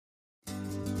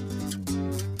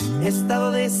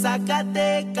Estado de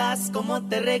Zacatecas, como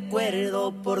te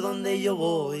recuerdo por donde yo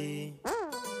voy.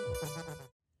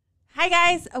 Hi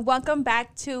guys, welcome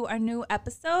back to our new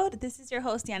episode. This is your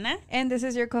host Yana. And this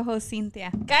is your co-host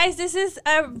Cynthia. Guys, this is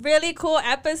a really cool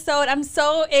episode. I'm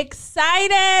so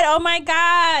excited. Oh my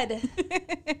God.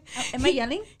 Am I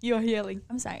yelling? You're yelling.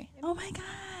 I'm sorry. Oh my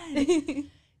God.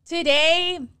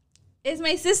 Today is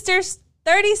my sister's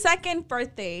 32nd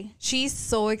birthday. She's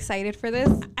so excited for this.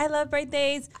 I love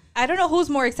birthdays. I don't know who's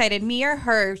more excited, me or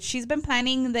her. She's been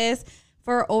planning this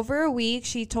for over a week.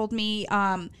 She told me,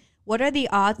 what are the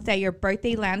odds that your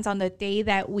birthday lands on the day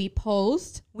that we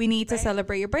post? We need to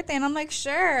celebrate your birthday. And I'm like,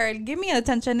 sure, give me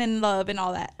attention and love and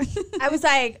all that. I was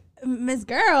like, Miss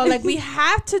Girl, like we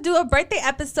have to do a birthday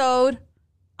episode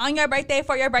on your birthday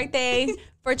for your birthday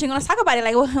for Chingo. Let's talk about it.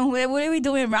 Like, what are we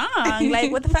doing wrong?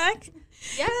 Like, what the fuck?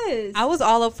 Yes. I was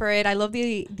all up for it. I love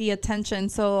the attention.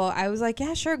 So I was like,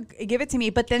 yeah, sure, give it to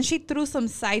me. But then she threw some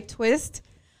side twist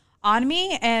on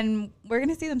me, and we're going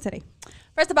to see them today.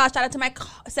 First of all, shout out to my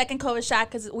second COVID shot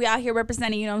because we out here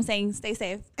representing, you know what I'm saying? Stay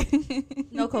safe.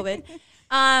 No COVID.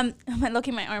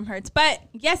 Looking, my arm hurts. But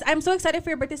yes, I'm so excited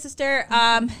for your birthday, sister.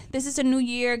 This is a new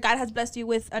year. God has blessed you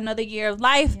with another year of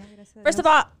life. First of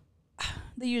all,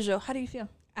 the usual. How do you feel?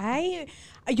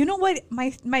 You know what?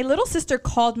 My little sister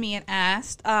called me and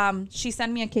asked. She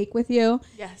sent me a cake with you.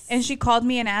 Yes. And she called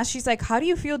me and asked. She's like, "How do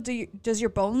you feel? Does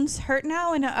your bones hurt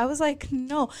now?" And I was like,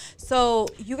 "No." So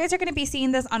you guys are gonna be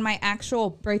seeing this on my actual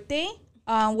birthday.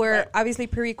 We're obviously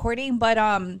pre-recording, but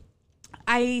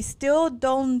I still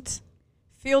don't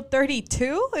feel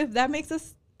 32. If that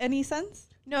makes any sense.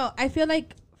 No, I feel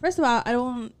like first of all, I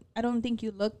don't think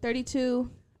you look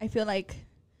 32. I feel like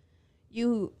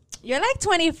you're like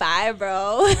 25,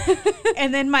 bro.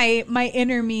 And then my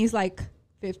inner me is like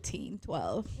 15,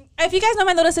 12. If you guys know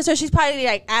my little sister, she's probably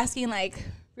like asking like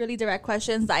really direct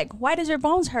questions like, why does your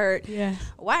bones hurt? Yeah.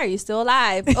 Why are you still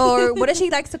alive? Or what does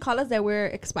she likes to call us that we're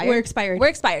expired? We're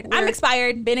expired. I'm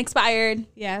expired, been expired.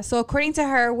 Yeah. So according to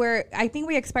her, I think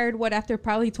we expired after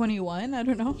probably 21. I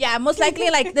don't know. Yeah, most likely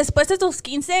like después de tus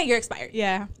 15, you're expired.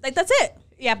 Yeah. Like that's it.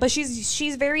 Yeah, but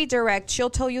she's very direct.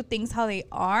 She'll tell you things how they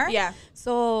are. Yeah.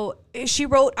 So she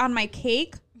wrote on my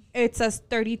cake, it says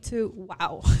 32.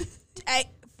 Wow.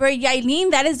 For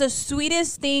Yailin, that is the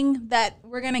sweetest thing that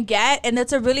we're going to get. And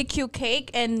it's a really cute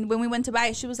cake. And when we went to buy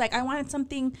it, she was like, I wanted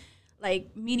something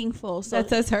like meaningful. So that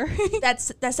says her.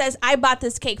 that says, I bought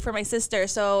this cake for my sister.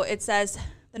 So it says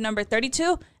the number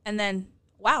 32 and then,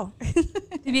 wow.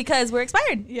 Because we're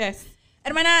expired. Yes.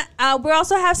 Hermana, we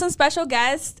also have some special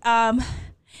guests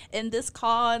in this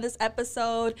call, in this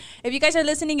episode. If you guys are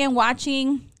listening and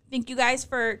watching, thank you guys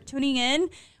for tuning in.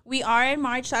 We are in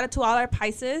March. Shout out to all our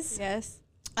Pisces. Yes.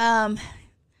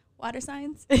 Water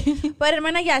signs. But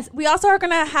hermana, yes, we also are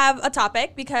going to have a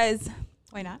topic because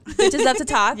why not? Bitches love to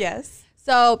talk. Yes.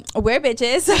 So we're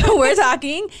bitches. We're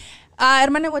talking.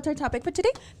 Hermana, what's our topic for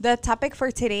today? The topic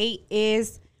for today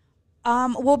is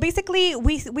well, basically,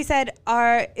 we said,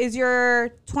 is your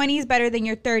 20s better than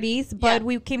your 30s? But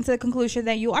we came to the conclusion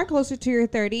that you are closer to your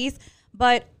 30s.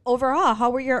 But overall, how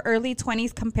were your early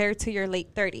 20s compared to your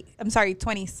late 30s? I'm sorry,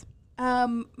 20s.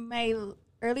 My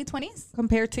early 20s?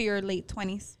 Compared to your late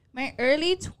 20s. My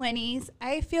early 20s,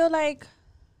 I feel like,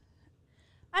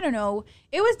 I don't know,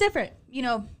 it was different. You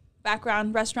know,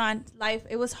 background, restaurant, life.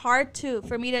 It was hard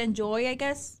for me to enjoy, I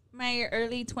guess, my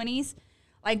early 20s.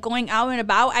 Like going out and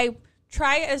about. I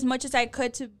try as much as I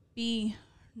could to be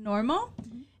normal.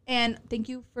 Mm-hmm. And thank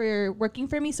you for working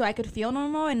for me so I could feel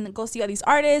normal and go see all these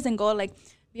artists and go like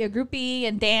be a groupie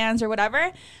and dance or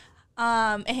whatever.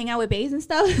 And hang out with baes and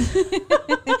stuff.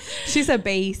 She's a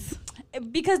base.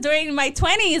 Because during my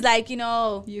 20s, like, you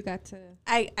know, you got to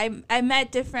I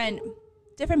met different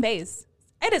baes.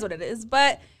 It is what it is.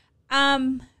 But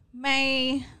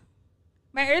my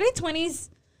early 20s,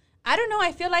 I don't know,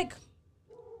 I feel like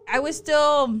I was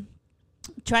still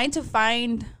trying to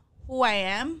find who I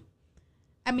am.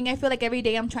 I mean, I feel like every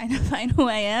day I'm trying to find who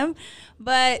I am.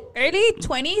 But early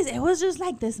 20s, it was just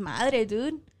like this madre,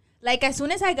 dude. Like, as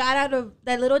soon as I got out of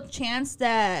that little chance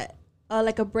that,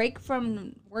 like a break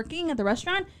from working at the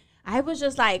restaurant, I was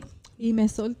just like... Y me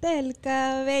solté el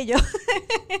cabello.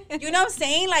 You know what I'm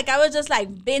saying? Like, I was just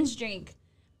like, binge drink,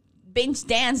 binge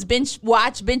dance, binge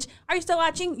watch, binge... Are you still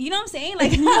watching? You know what I'm saying?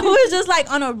 Like, I was just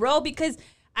like on a roll because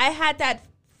I had that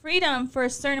freedom for a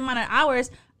certain amount of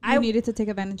hours. I needed to take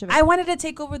advantage of it. I wanted to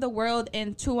take over the world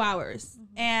in 2 hours,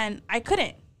 and I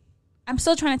couldn't. I'm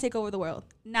still trying to take over the world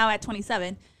now at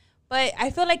 27, but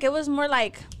I feel like it was more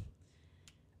like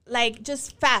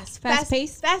just fast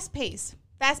pace.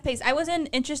 I wasn't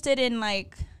interested in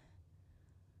like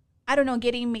I don't know,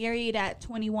 getting married at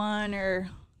 21 or,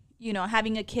 you know,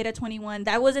 having a kid at 21.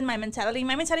 That wasn't my mentality.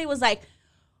 My mentality was like,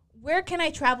 where can I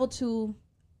travel to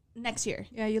next year?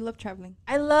 Yeah, you love traveling.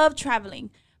 I love traveling.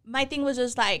 My thing was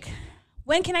just like,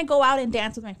 when can I go out and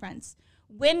dance with my friends?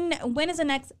 When is the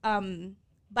next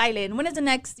baile? When is the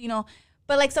next, you know?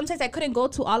 But like sometimes I couldn't go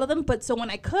to all of them. But so when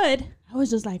I could, I was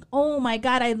just like, oh my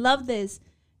God, I love this.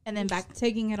 And then back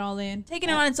Taking it all in. taking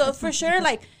it on. So for sure,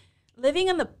 like living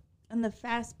on the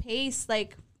fast pace,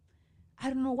 like I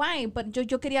don't know why, but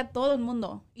yo quería todo el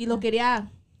mundo y lo quería.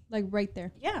 Like right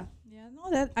there. Yeah. Yeah, no,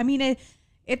 that I mean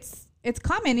it's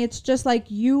common. It's just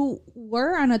like you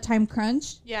were on a time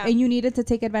crunch, Yeah. and you needed to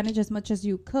take advantage as much as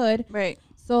you could. Right.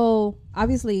 So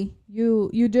obviously you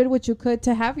did what you could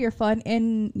to have your fun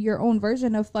in your own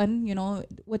version of fun, you know,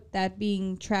 with that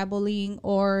being traveling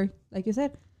or like you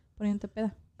said, poniéndote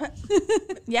peda.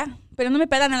 Yeah, but I'm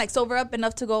peda and like sober up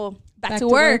enough to go back to to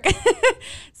work.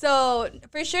 So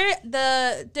for sure,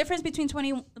 the difference between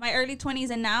my early 20s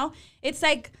and now, it's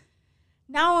like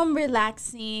now I'm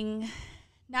relaxing.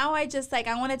 Now I just like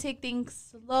I want to take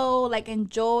things slow, like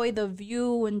enjoy the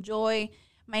view, enjoy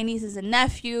my nieces and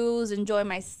nephews, enjoy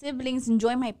my siblings,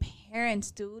 enjoy my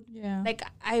parents, dude. Yeah. Like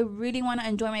I really want to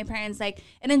enjoy my parents, like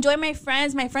and enjoy my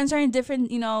friends. My friends are in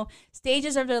different, you know,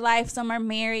 stages of their life. Some are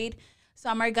married.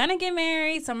 Some are gonna get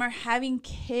married. Some are having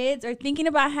kids or thinking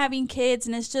about having kids.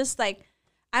 And it's just like,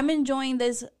 I'm enjoying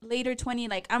this later 20.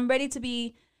 Like, I'm ready to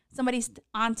be somebody's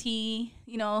auntie,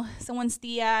 you know, someone's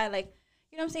tia. Like,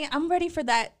 you know what I'm saying? I'm ready for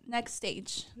that next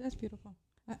stage. That's beautiful.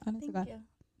 Honestly, Thank you.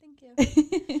 Thank you.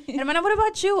 And Hermana, what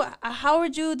about you? How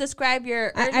would you describe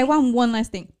your early... I want one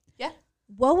last thing. Yeah?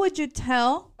 What would you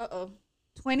tell Uh-oh.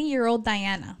 20-year-old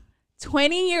Diana?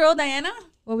 20-year-old Diana?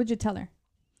 What would you tell her?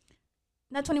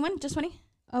 Not 21, just 20?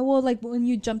 Well, like when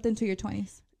you jumped into your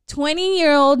 20s.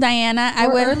 20-year-old Diana. I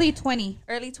would... early 20.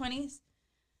 Early 20s.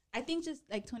 I think just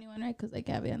like 21, right? Because like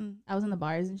I was in the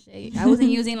bars and shit. I wasn't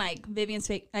using like Vivian's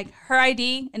fake, like her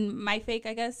ID and my fake,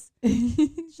 I guess.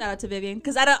 Shout out to Vivian.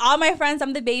 Because out of all my friends,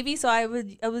 I'm the baby, so I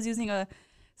was using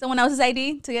someone else's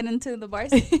ID to get into the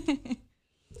bars.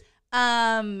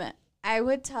 I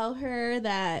would tell her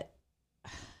that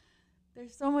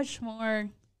there's so much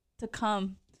more to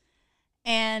come,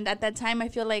 and at that time, I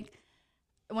feel like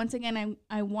once again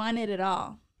I wanted it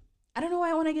all. I don't know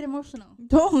why I want to get emotional.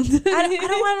 Don't. I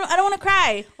don't want to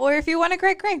cry. Or if you want to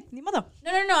cry. Ni modo.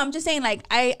 No. I'm just saying, like,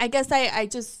 I guess I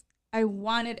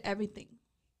wanted everything.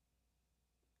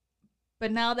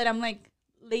 But now that I'm like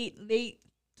late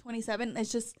 27,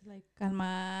 it's just Like,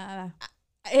 calmada.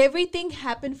 everything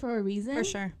happened for a reason. For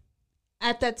sure.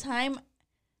 At that time,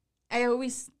 I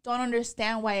always don't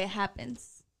understand why it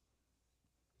happens.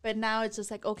 But now it's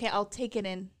just like, okay, I'll take it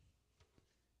in.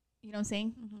 You know what I'm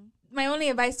saying? Mm-hmm. My only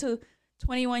advice to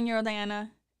 21-year-old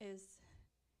Diana is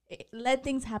let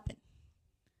things happen.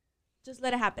 Just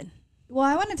let it happen. Well,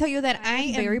 I want to tell you that I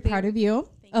am very proud of you,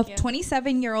 of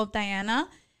 27-year-old Diana.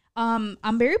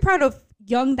 I'm very proud of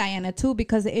young Diana, too,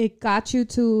 because it got you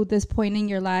to this point in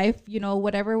your life. You know,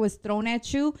 whatever was thrown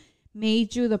at you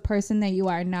made you the person that you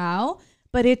are now.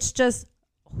 But it's just,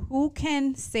 who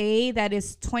can say that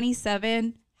is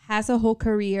 27, has a whole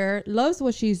career, loves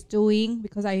what she's doing,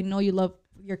 because I know you love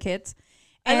your kids.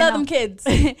 I love them kids.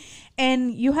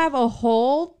 And you have a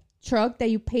whole truck that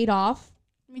you paid off.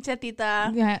 Mi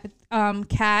chatita. Yeah,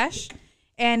 cash.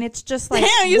 And it's just like,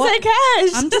 damn, you said cash.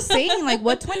 I'm just saying, like,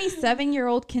 what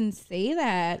 27-year-old can say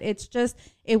that? It's just,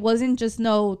 it wasn't just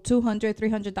no $200,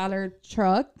 $300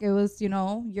 truck. It was, you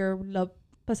know, your love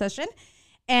possession.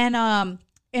 And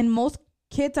most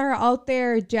kids are out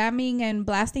there jamming and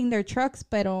blasting their trucks,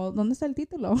 pero ¿dónde está el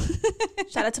título?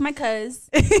 Shout out to my cuz.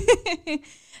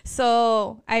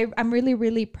 So I'm really,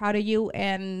 really proud of you,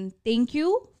 and thank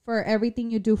you for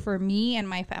everything you do for me and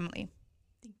my family.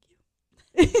 Thank you.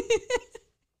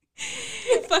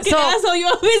 You fucking asshole, you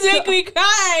always make me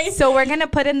cry. So we're gonna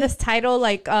put in this title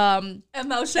like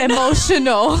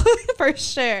emotional for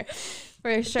sure.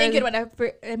 For sure. Thank you,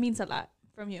 it means a lot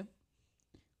from you.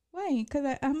 Why?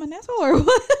 Because I'm an asshole or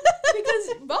what?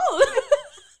 Because both.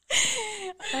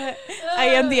 I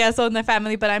am the asshole in the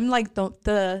family, but I'm like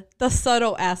the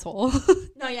subtle asshole.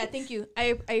 No, yeah, thank you.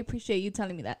 I appreciate you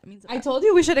telling me that. It means a lot. I told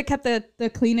you we should have kept the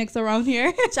Kleenex around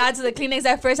here. Shout out to the Kleenex.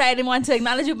 At first, I didn't want to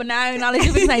acknowledge you, but now I acknowledge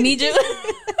you because I need you.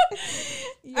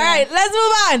 Yeah. All right, let's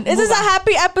move on. This is a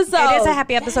happy episode. It is a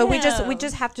happy episode. Damn. We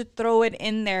just have to throw it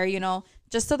in there, you know,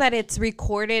 just so that it's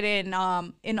recorded in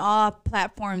all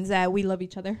platforms that we love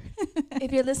each other.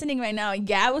 If you're listening right now,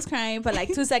 yeah, I was crying for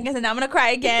like 2 seconds and now I'm gonna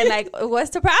cry again. Like, what's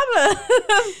the problem?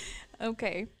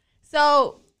 Okay.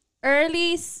 So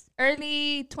early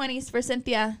 20s for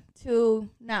Cynthia to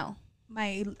now.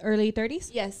 my early 30s.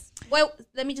 Yes. Well,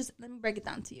 let me break it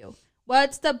down to you.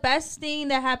 What's the best thing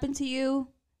that happened to you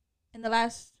in the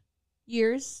last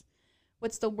years?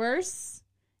 What's the worst?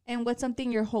 And what's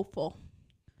something you're hopeful?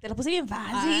 Te la puse bien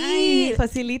Ay, fácil.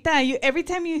 facilita. Every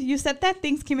time you said that,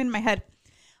 things came in my head.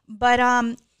 But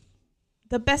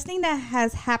the best thing that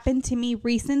has happened to me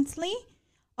recently,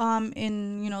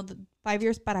 in the 5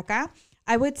 years para acá,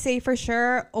 I would say for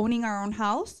sure owning our own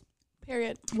house.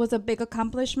 Period. Was a big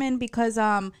accomplishment because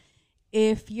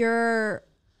if you're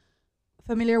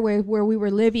familiar with where we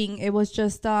were living, it was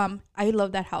just I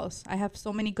love that house. I have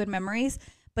so many good memories,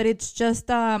 but it's just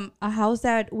a house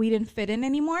that we didn't fit in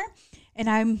anymore. And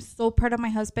I'm so proud of my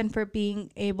husband for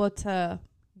being able to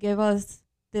give us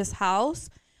this house.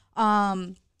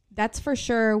 That's for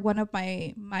sure one of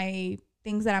my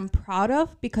things that I'm proud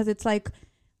of, because it's like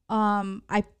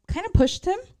I kind of pushed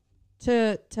him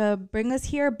to bring us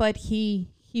here, but he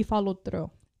followed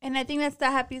through. And I think that's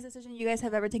the happiest decision you guys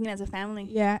have ever taken as a family.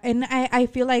 Yeah, and I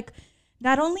feel like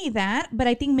not only that, but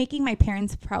I think making my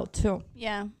parents proud too.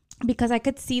 Yeah. Because I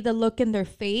could see the look in their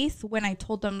face when I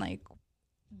told them, like,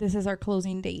 this is our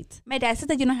closing date. My dad says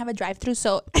that you don't have a drive-through,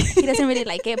 so he doesn't really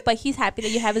like it, but he's happy that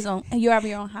you have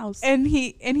your own house. And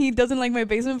he doesn't like my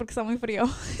basement because está muy frío.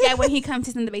 Yeah, when he comes,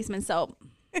 he's in the basement, so...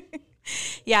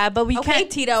 Yeah, but we Okay,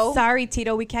 can't. Tito. Sorry,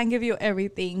 Tito. We can't give you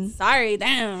everything. Sorry,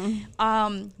 damn.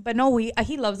 But no,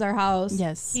 he loves our house.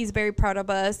 Yes. He's very proud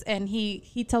of us, and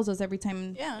he tells us every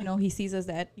time, Yeah. he sees us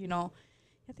that, ya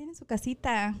tiene su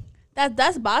casita.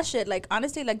 That's boss shit. Like,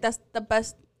 honestly, like, that's the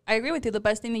best. I agree with you. The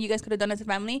best thing that you guys could have done as a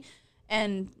family.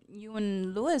 And you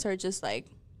and Louis are just, like,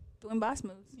 doing boss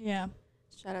moves. Yeah.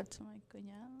 Shout out to my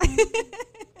cuñado.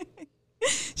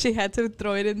 She had to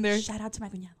throw it in there. Shout out to my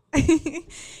cuñado.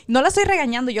 No la estoy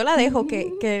regañando. Yo la dejo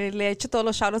que le eche todos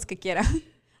los shoutouts que quiera.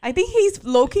 I think he's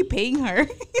low-key paying her.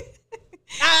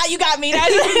 You got me.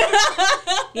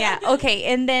 Yeah. Okay.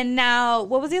 And then now,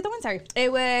 what was the other one? Sorry.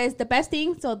 It was the best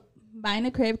thing. So, buying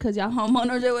a crib because y'all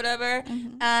homeowners or whatever.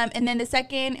 Mm-hmm. And then the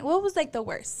second, what was, like, the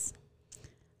worst?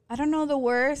 I don't know the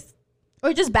worst.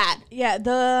 Or just bad? Yeah.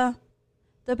 The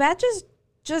bad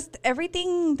just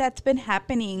everything that's been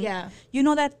happening. Yeah.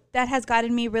 That has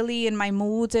gotten me really in my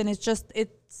moods, and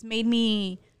it's made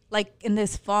me like in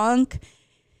this funk,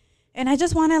 and I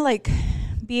just want to like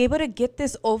be able to get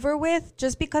this over with,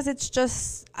 just because it's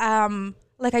just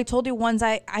like I told you once,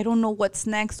 I don't know what's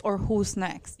next or who's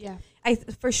next. Yeah. I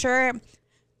for sure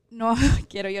no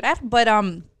quiero llorar, but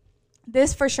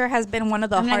this for sure has been one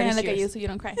of the I'm not hardest gonna look years. at you so you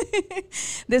don't cry.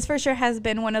 This for sure has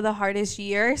been one of the hardest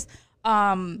years.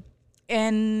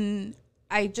 And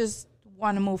I just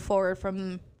want to move forward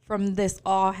from this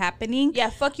all happening. Yeah,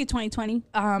 fuck you 2020.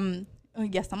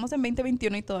 Ya estamos en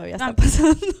 2021 y todavía está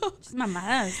pasando. Just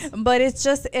mamadas. But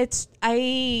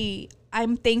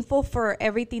I'm thankful for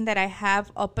everything that I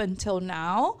have up until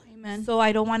now. Amen. So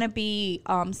I don't want to be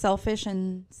selfish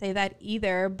and say that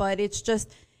either, but it's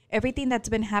just everything that's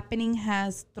been happening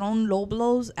has thrown low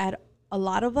blows at a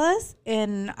lot of us,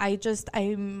 and I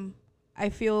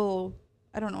feel,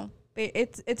 I don't know.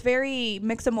 It's very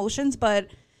mixed emotions, but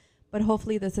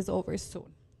hopefully this is over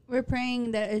soon. We're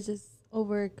praying that it's just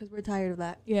over because we're tired of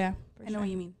that. Yeah, I know what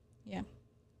you mean. Yeah,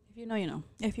 If you know, you know.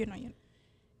 if you know, you know.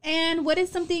 And what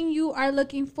is something you are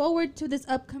looking forward to this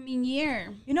upcoming year?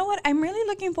 You know what? I'm really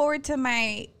looking forward to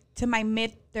my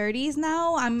mid 30s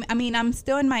now. I'm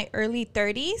still in my early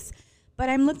 30s, but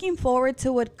I'm looking forward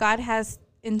to what God has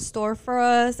in store for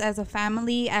us as a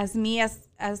family, as me,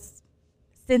 as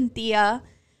Cynthia.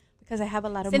 Because I have a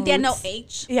lot of Cynthia moods. no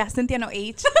H. Yeah, Cynthia no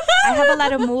H. I have a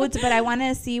lot of moods, but I want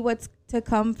to see what's to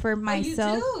come for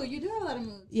myself. You do have a lot of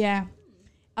moods. Yeah.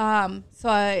 And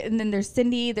then there's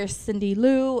Cindy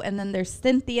Lou, and then there's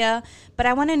Cynthia. But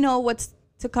I want to know what's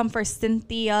to come for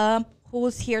Cynthia.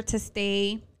 Who's here to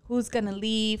stay? Who's gonna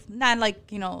leave? Not like,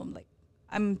 like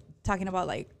I'm talking about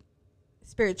like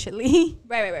spiritually.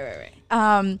 Right.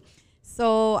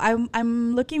 So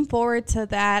I'm looking forward to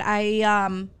that.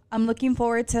 I'm looking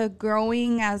forward to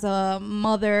growing as a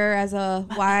mother, as a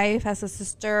wife, as a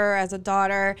sister, as a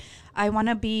daughter. I want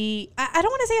to be, I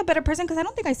don't want to say a better person, because I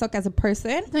don't think I suck as a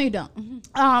person. No, you don't.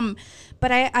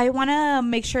 But I want to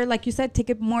make sure, like you said,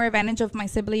 take more advantage of my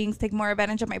siblings, take more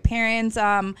advantage of my parents.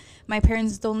 My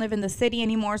parents don't live in the city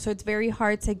anymore, so it's very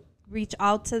hard to reach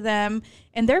out to them.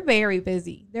 And they're very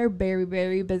busy. They're very,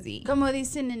 very busy. Como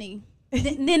dice Nene.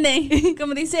 Nene.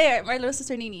 Como dice my little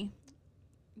sister Nini.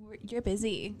 You're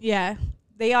busy. Yeah,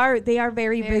 they are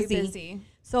very busy.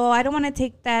 So I don't want to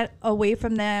take that away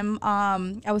from them.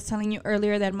 I was telling you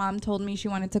earlier that Mom told me she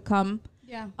wanted to come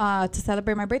to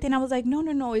celebrate my birthday, and I was like,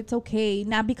 no, it's okay.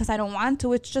 Not because I don't want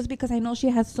to. It's just because I know she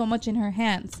has so much in her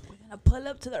hands. Gonna pull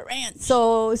up to the ranch.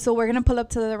 So we're gonna pull up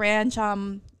to the ranch.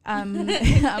 I'm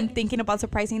thinking about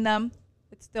surprising them.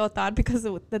 It's still a thought because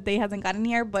the day hasn't gotten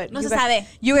here, but No se sabe.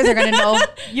 you guys are gonna know.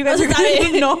 You guys No are se gonna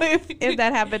sabe. know if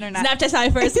that happened or not. Snapchat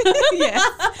sabe first. Yes.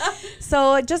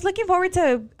 So just looking forward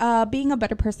to being a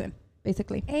better person,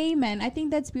 basically. Amen. I think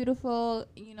that's beautiful.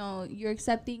 You know, you're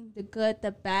accepting the good,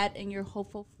 the bad, and you're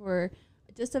hopeful for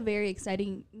just a very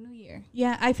exciting new year.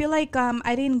 Yeah, I feel like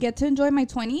I didn't get to enjoy my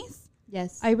 20s.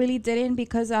 Yes. I really didn't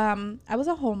because I was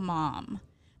a home mom.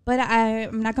 But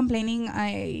I'm not complaining.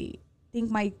 I think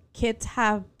my kids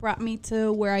have brought me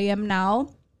to where I am now.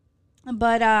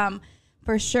 But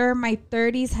for sure, my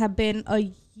 30s have been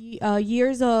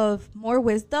years of more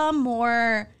wisdom,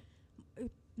 more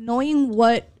knowing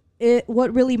what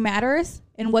really matters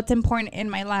and what's important in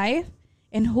my life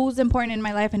and who's important in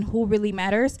my life and who really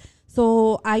matters.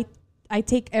 So I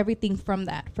take everything from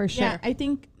that for sure. Yeah, I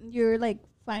think you're like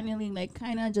finally like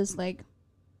kind of just like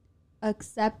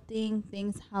accepting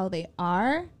things how they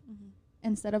are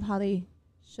instead of how they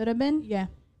should have been. Yeah.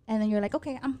 And then you're like,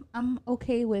 okay, I'm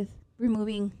okay with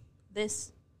removing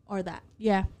this or that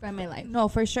Yeah. from my life. No,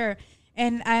 for sure.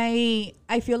 And I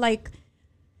feel like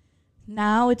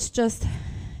now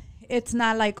it's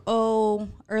not like, oh,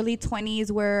 early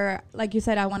 20s where, like you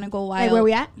said, I want to go wild. Like where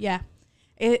we at? Yeah.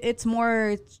 It's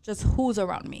just who's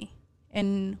around me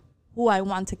and who I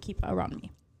want to keep around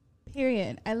me.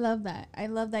 Period. I love that. I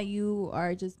love that you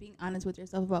are just being honest with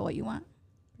yourself about what you want.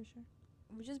 For sure.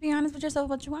 Just be honest with yourself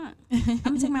about what you want. I'm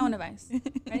gonna take my own advice.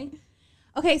 Ready?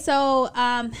 Okay, so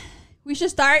we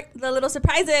should start the little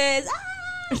surprises.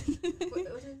 Ah!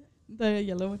 The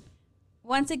yellow one.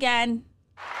 Once again,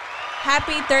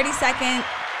 happy 32nd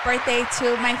birthday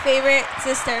to my favorite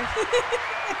sister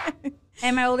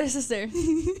and my older sister.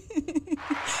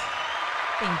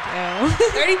 Thank you.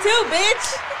 32,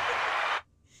 bitch.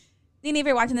 Nini, if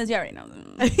you're watching this, you already know.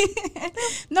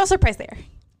 No surprise there.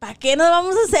 ¿Para qué nos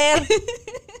vamos a hacer?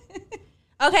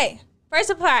 Okay, first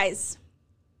surprise.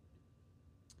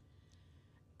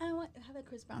 I have a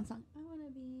Chris Brown song. I want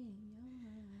to be in your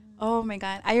arms. Oh my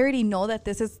God. I already know that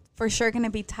this is for sure going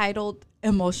to be titled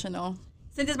Emotional.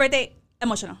 Cynthia's birthday,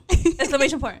 emotional.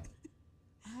 Exclamation point.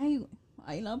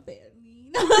 I love it.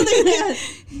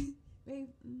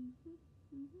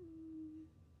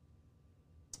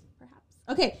 Perhaps.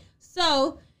 Okay,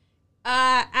 so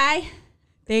I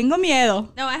Tengo miedo.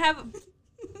 have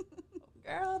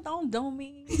girl, don't do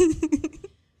me.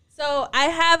 So I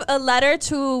have a letter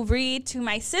to read to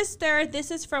my sister.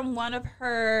 This is from one of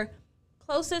her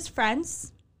closest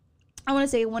friends. I want to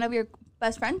say one of your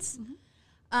best friends.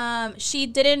 She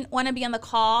didn't want to be on the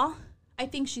call. I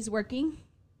think she's working.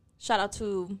 Shout out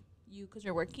to you because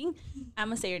you're working. I'm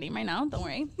going to say your name right now. Don't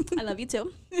worry. I love you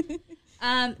too.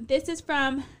 This is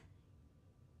from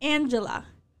Angela.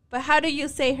 But how do you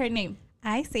say her name?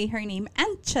 I say her name,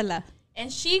 Angela.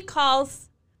 And she calls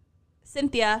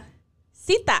Cynthia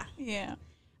Cita. Yeah.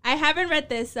 I haven't read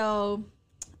this, so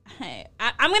I'm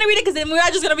going to read it because then we're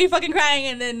just going to be fucking crying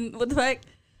and then what the fuck?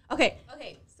 Okay,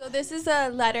 so this is a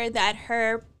letter that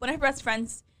one of her best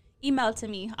friends emailed to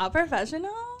me, all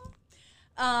professional,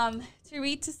 to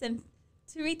read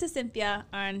to Cynthia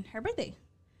on her birthday.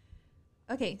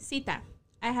 Okay, Cita,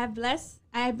 I have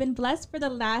been blessed for the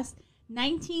last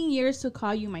 19 years to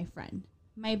call you my friend,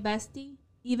 my bestie,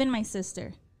 even my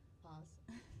sister.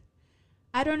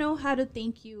 I don't know how to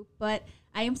thank you, but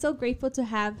I am so grateful to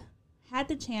have had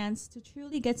the chance to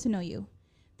truly get to know you.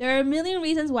 There are a million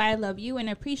reasons why I love you and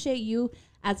appreciate you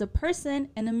as a person,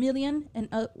 and a million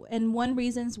and one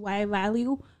reasons why I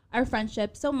value our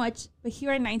friendship so much, but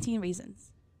here are 19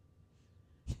 reasons.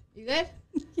 You good?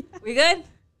 Yeah. We good?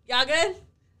 Y'all good?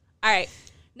 All right.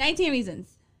 19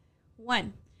 reasons.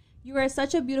 1, you are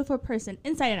such a beautiful person,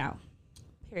 inside and out.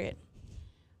 Period.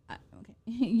 Okay.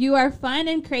 You are fun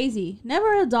and crazy.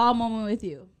 Never a dull moment with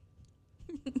you.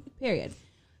 Period.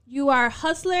 You are a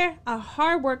hustler, a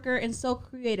hard worker, and so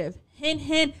creative. Hint,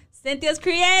 hint, Cynthia's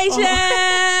Creations.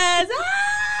 Oh.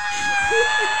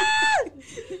 Ah!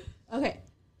 Okay.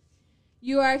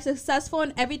 You are successful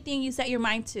in everything you set your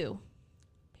mind to.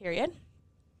 Period.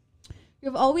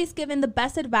 You've always given the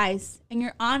best advice, and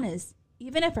you're honest,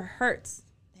 even if it hurts.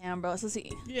 Damn, bro. So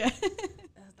see. Yeah.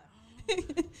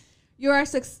 You are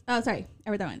I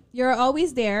read that one. You're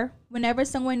always there whenever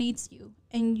someone needs you,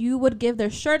 and you would give their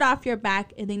shirt off your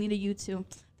back if they needed you to.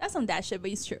 That's some dad shit,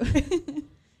 but it's true.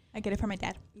 I get it from my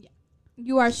dad. Yeah.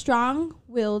 You are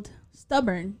strong-willed,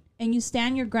 stubborn, and you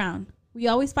stand your ground. We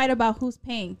always fight about who's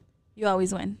paying. You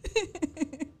always win.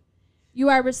 You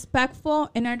are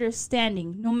respectful and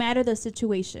understanding, no matter the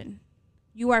situation.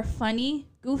 You are funny,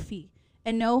 goofy,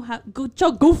 and know how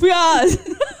goofy ass.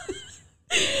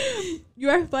 You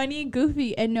are funny,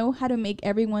 goofy, and know how to make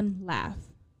everyone laugh.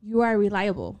 You are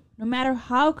reliable. No matter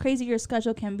how crazy your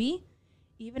schedule can be,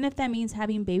 even if that means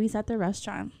having babies at the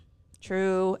restaurant.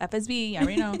 True. FSB, I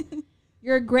already know.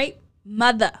 You're a great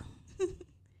mother.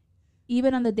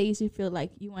 Even on the days you feel like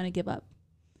you want to give up.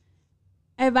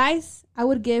 Advice I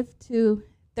would give to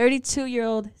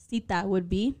 32-year-old Sita would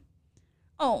be,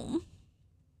 don't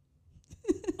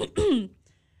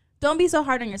be so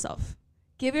hard on yourself.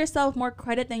 Give yourself more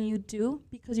credit than you do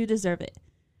because you deserve it.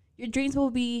 Your dreams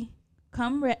will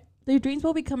become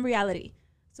reality.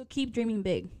 So keep dreaming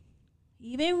big.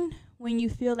 Even when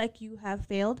you feel like you have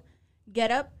failed,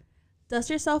 get up, dust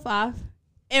yourself off,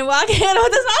 and walk in with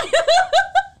a smile.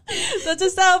 Dust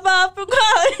yourself off from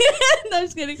quality. No, I'm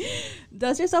just kidding.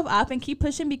 Dust yourself off and keep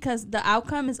pushing because the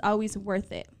outcome is always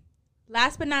worth it.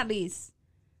 Last but not least,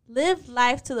 live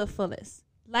life to the fullest.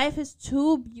 Life is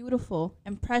too beautiful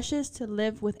and precious to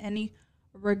live with any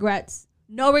regrets.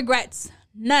 No regrets.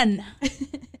 None.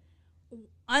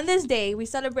 On this day, we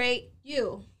celebrate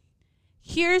you.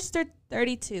 Here's to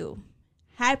 32.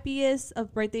 Happiest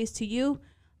of birthdays to you.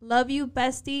 Love you,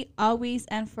 bestie, always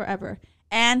and forever.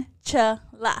 Angela.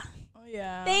 Oh,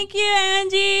 yeah. Thank you,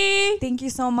 Angie. Thank you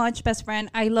so much, best friend.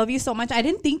 I love you so much. I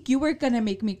didn't think you were going to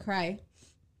make me cry.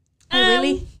 I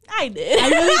really did. I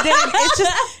really didn't. It's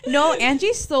just, no,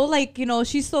 Angie's so like,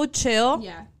 she's so chill.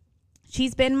 Yeah.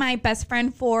 She's been my best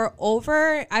friend for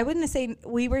over, I wouldn't say,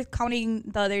 we were counting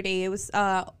the other day. It was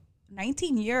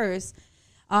 19 years.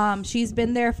 She's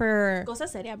been there for... Cosa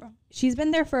seria, bro. She's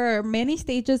been there for many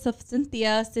stages of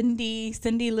Cynthia,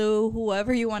 Cindy Lou,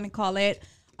 whoever you want to call it.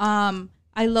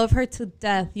 I love her to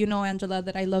death. You know, Angela,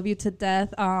 that I love you to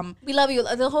death. We love you.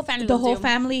 The whole family. The whole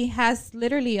family has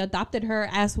literally adopted her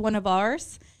as one of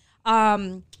ours.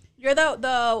 You're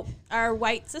our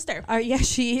white sister. Yeah,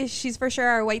 she's for sure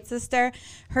our white sister.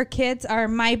 Her kids are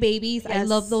my babies. Yes. I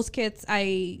love those kids.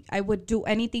 I would do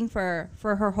anything for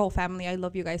her whole family. I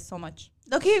love you guys so much.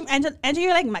 Okay, Angie,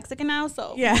 you're like Mexican now,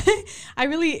 so yeah. I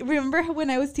really remember when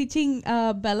I was teaching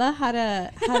Bella how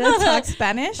to talk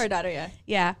Spanish. Her daughter, yeah.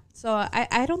 Yeah. So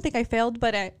I don't think I failed,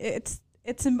 but it's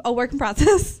a work in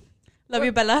process. Love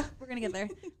you, Bella. We're gonna get there.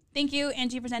 Thank you,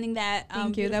 Angie, for sending that.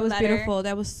 Thank you. That was letter. beautiful.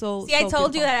 That was so. See, I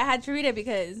told beautiful. you that I had to read it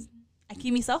because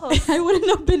aquí mis ojos. I wouldn't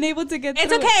have been able to get. It's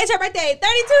through okay. It's your birthday.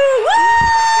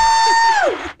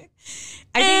 32. Woo!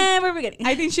 And we're beginning.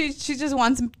 I think she just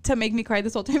wants to make me cry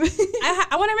this whole time.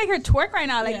 I want to make her twerk right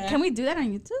now. Like, can we do that on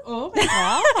YouTube? Oh my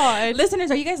god!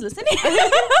 Listeners, are you guys listening?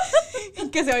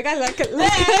 Que se oiga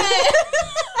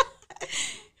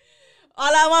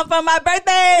All I want for my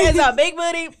birthday is a big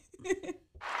booty.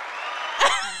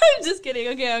 I'm just kidding.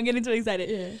 Okay, I'm getting too excited.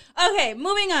 Yeah. Okay,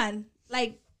 moving on.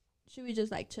 Like, should we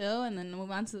just like chill and then move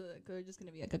on to we're just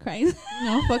gonna be like a crying?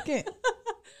 No, fuck it.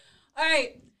 All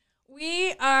right.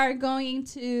 We are going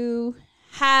to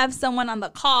have someone on the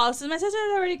call. Since my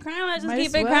sister's already crying, let's just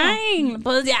keep it crying.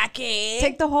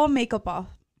 Take the whole makeup off.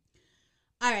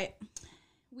 All right.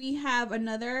 We have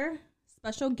another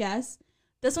special guest.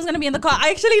 This one's going to be in the call. I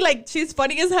actually, she's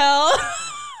funny as hell.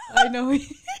 I know.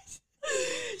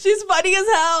 She's funny as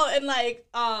hell. And,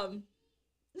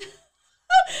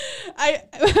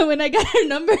 when I got her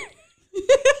number.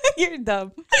 You're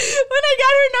dumb. When I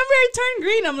got her number, it turned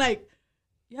green. I'm like,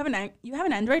 you have an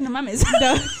Android? No mames.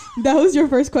 That was your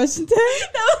first question to him?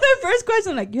 That was my first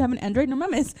question. I'm like, you have an Android? No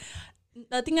mames.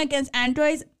 Nothing against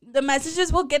Androids. The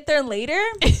messages will get there later.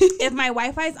 If my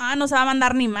Wi-Fi is on, no se va a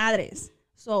mandar ni madres.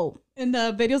 So. And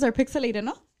the videos are pixelated,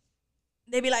 no?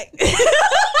 They be like.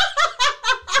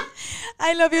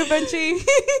 I love you, Benchy.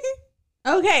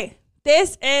 Okay.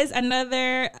 This is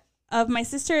another of my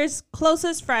sister's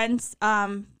closest friends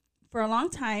for a long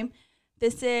time.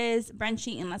 This is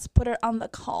Benchy, and let's put her on the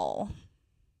call.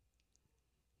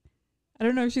 I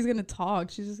don't know if she's going to talk.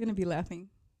 She's just going to be laughing.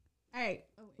 All right.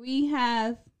 We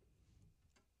have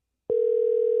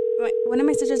one of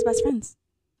my sister's best friends.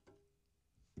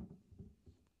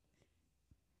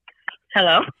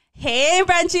 Hello. Hey,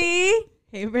 Benchy.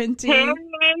 Hey, Benchy. Hey.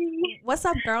 What's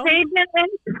up, girl? Hey, Jen.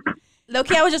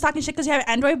 Low-key, I was just talking shit because you have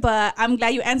Android, but I'm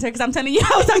glad you answered because I'm telling you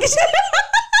I was talking shit.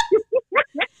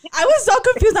 I was so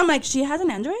confused. I'm like, she has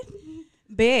an Android?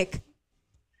 Big.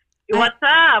 What's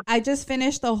up? I just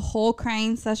finished the whole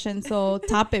crying session, so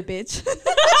top it, bitch.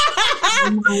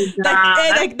 Oh my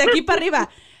God. De aquí para arriba.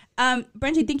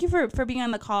 Benchy, thank you for being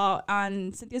on the call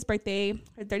on Cynthia's birthday,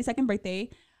 her 32nd birthday.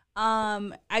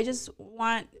 I just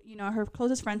want, her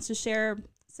closest friends to share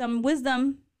some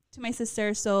wisdom to my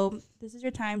sister. So this is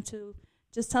your time to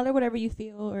just tell her whatever you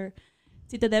feel, or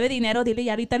si te debe dinero, dile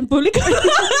ya ahorita en público.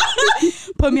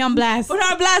 Put me on blast. Put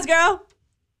her on blast, girl.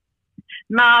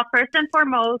 No, first and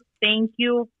foremost, thank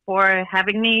you for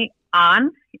having me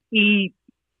on.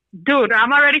 Dude,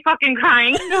 I'm already fucking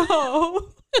crying. No.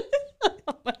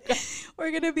 Oh my God.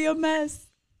 We're going to be a mess.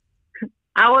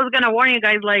 I was going to warn you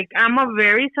guys, like, I'm a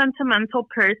very sentimental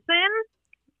person.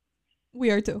 We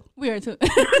are too.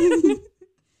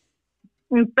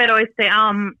 Pero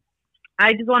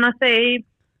I just want to say,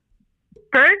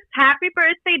 first, happy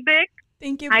birthday, Vic.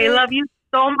 Thank you, I Vic. love you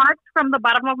so much from the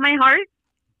bottom of my heart.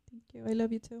 Thank you. I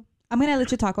love you too. I'm going to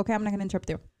let you talk, okay? I'm not going to interrupt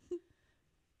you.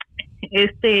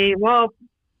 Well,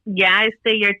 yeah,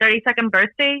 your 32nd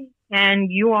birthday,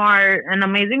 and you are an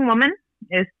amazing woman.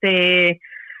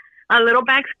 A little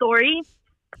backstory.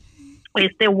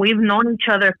 We've known each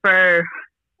other for,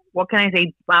 what can I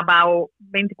say, about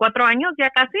 24 años, ya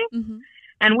casi. Mm-hmm.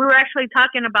 And we were actually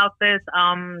talking about this,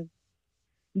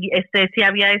 si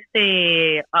había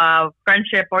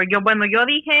friendship, or yo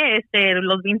dije,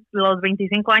 los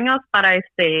 25 años para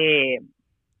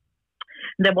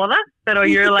de bodas, pero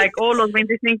you're like, oh, los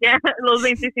 25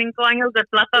 años de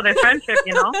plata de friendship,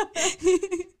 you know?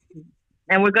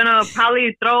 And we're gonna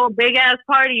probably throw a big ass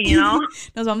party, you know?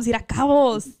 Nos vamos a ir a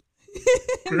Cabos.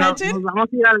 Nos vamos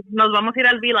a ir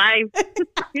al V-Live.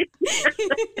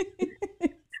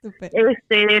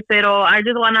 Pero I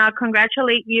just wanna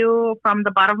congratulate you from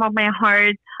the bottom of my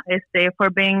heart, for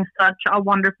being such a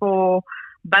wonderful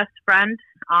best friend.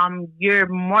 You're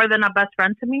more than a best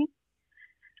friend to me.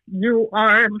 You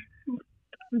are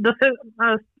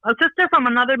a sister from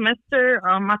another mister,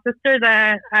 a sister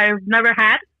that I've never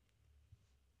had.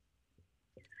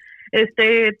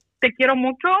 Te quiero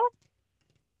mucho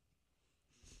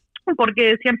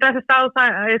porque siempre has estado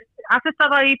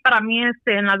ahí para mí,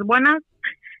 en las buenas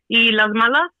y las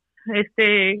malas.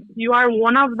 You are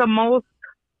one of the most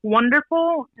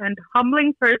wonderful and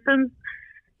humbling persons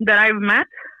that I've met,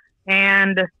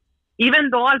 and even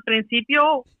though al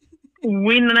principio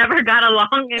we never got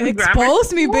along in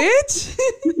Expose me, bitch.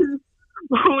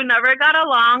 We never got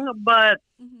along, but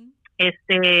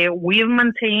we've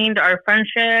maintained our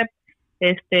friendship.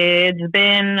 It's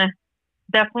been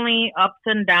definitely ups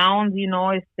and downs, you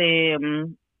know,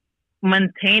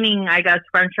 maintaining, I guess,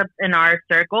 friendships in our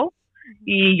circle.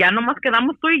 Y ya nomás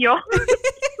quedamos tú y yo.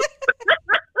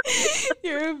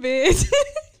 You're a bitch.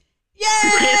 Yay!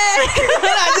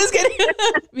 I'm just kidding.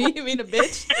 You mean a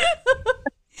bitch?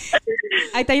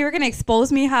 I thought you were gonna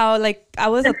expose me how like I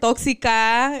was a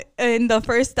toxica in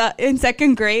in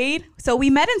second grade. So we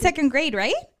met in second grade,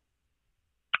 right?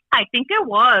 I think it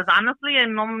was. Honestly,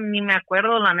 ni me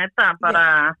acuerdo la neta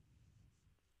para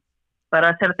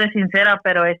serte sincera,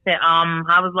 pero I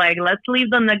was like, let's leave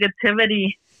the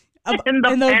negativity in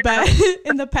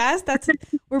the past.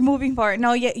 We're moving forward.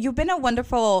 No, yeah, you've been a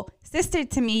wonderful sister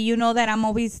to me. You know that I'm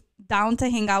always down to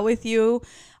hang out with you.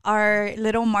 Our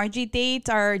little Margie dates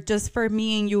are just for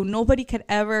me and you. Nobody could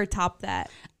ever top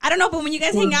that. I don't know, but when you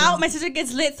guys hang out, my sister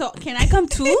gets lit. So can I come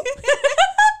too?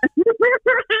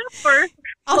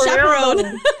 I'll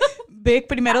chaperone. Vic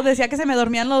primero decía que se me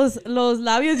dormían los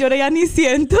labios y ahora ya ni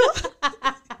siento.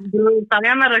 Dude,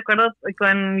 todavía me recuerdo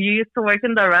when you used to work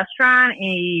in the restaurant,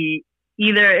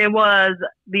 either it was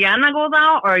Diana goes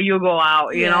out or you go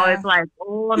out. You know, it's like,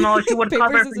 oh no, she would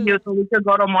cover for you so we could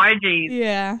go to Margie's.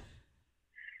 Yeah.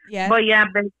 Yeah. But yeah,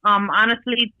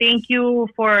 honestly, thank you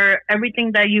for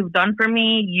everything that you've done for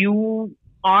me. You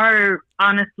are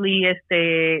honestly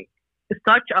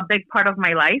such a big part of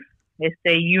my life.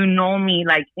 You know me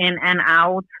like in and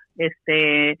out.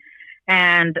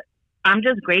 And I'm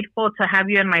just grateful to have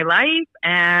you in my life.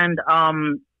 And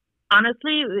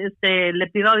honestly, le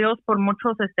pido a Dios por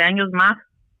muchos años más,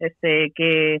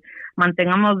 que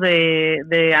mantengamos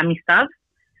de amistad,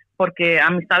 porque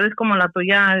amistades como la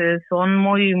tuya son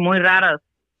muy muy raras.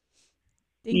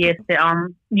 Y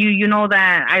you know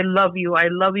that I love you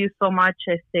so much.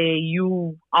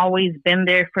 You've always been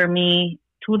there for me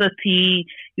to the T.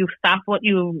 You've stopped what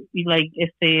you like,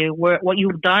 what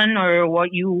you've done or where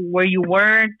you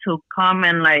were to come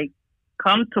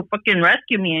to fucking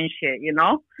rescue me and shit, you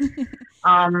know.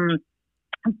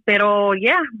 Pero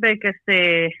yeah, because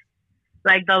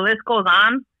like the list goes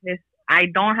on. I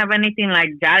don't have anything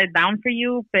like jotted down for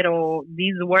you, pero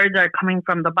these words are coming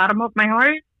from the bottom of my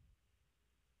heart.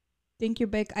 Thank you,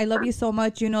 Vic. I love you so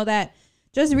much. You know that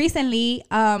just recently,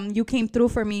 you came through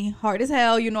for me hard as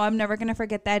hell. You know, I'm never going to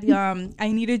forget that.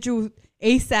 I needed you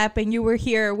ASAP and you were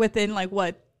here within like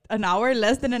what, an hour,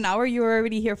 less than an hour. You were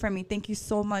already here for me. Thank you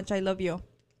so much. I love you.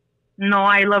 No,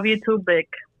 I love you too, Vic.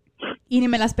 Y ni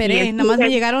me la esperé. Nada más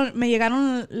me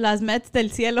llegaron las Mets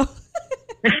del cielo.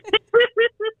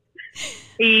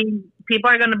 Y people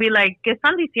are gonna be like, ¿qué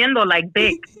están diciendo? Like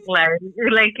big,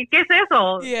 like ¿qué es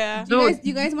eso? Yeah.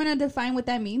 You guys want to define what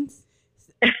that means?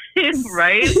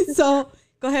 Right? So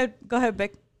go ahead,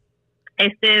 Vic.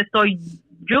 So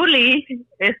Julie,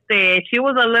 she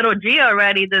was a little G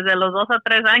already desde los 2 a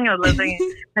 3 años. Le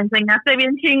enseñaste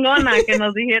bien chingona que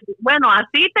nos dije, bueno,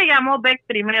 así te llamó Beck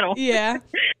primero. Yeah.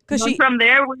 Because from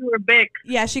there we were Beck.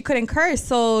 Yeah, she couldn't curse,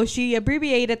 so she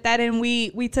abbreviated that, and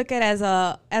we took it as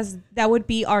that would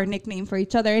be our nickname for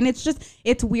each other. And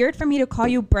it's weird for me to call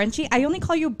you Brenchy. I only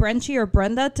call you Brenchy or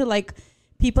Brenda to like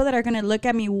people that are gonna look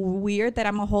at me weird that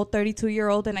I'm a whole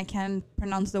 32-year-old and I can't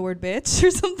pronounce the word bitch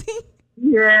or something.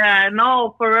 Yeah,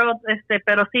 no, for real,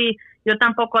 pero sí, yo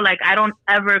tampoco, like, I don't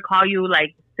ever call you,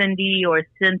 like, Cindy or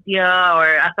Cynthia, or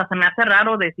hasta se me hace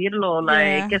raro decirlo,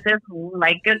 like, ¿qué es eso?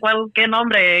 Like, ¿qué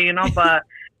nombre, you know, but,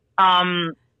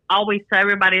 always tell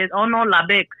everybody, oh, no, La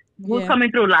Vic. Who's coming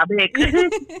through? La Vic.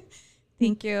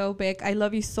 Thank you, Vic. I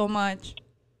love you so much.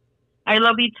 I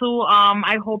love you too.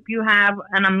 I hope you have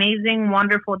an amazing,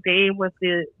 wonderful day with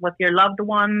your loved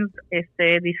ones.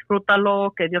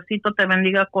 Disfrútalo, que Diosito te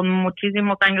bendiga con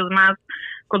muchísimos años más,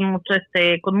 con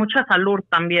mucha salud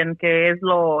también, que es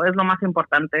lo más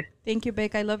importante. Thank you,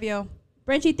 Vic. I love you.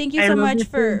 Brenchy, thank you so much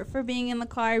for being in the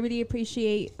car. I really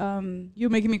appreciate you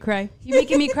making me cry. You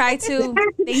making me cry too.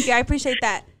 Thank you. I appreciate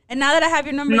that. And now that I have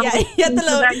your number, thank you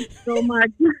so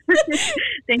much.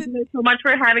 Thank you so much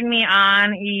for having me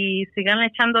on. Y sigan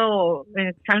echándole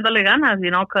ganas,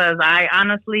 you know, because I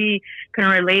honestly can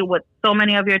relate with so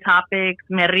many of your topics.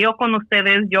 Me río con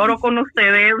ustedes, lloro con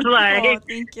ustedes, like,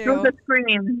 thank you. through the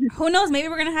screen. Who knows? Maybe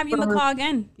we're going to have you in the call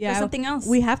again. Yeah. For something else.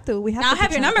 We have to. Now I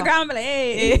have your number, girl. I'm like,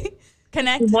 hey.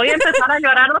 Connect. Voy a empezar a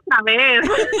llorar otra vez.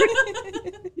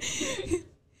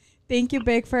 Thank you,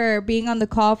 Vic, for being on the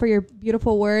call, for your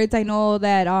beautiful words. I know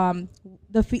that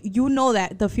the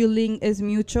feeling is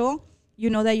mutual. You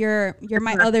know that you're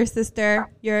my other sister.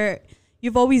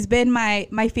 You've always been my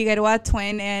Figueroa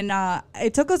twin, and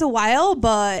it took us a while,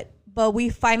 but we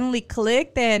finally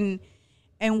clicked, and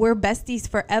we're besties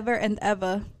forever and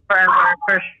ever. Forever,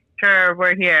 for sure,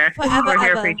 we're here. Forever, we're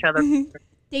here for each other.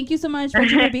 Thank you so much for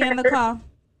being on the call.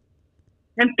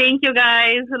 And thank you,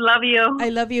 guys. Love you. I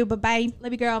love you. Bye-bye.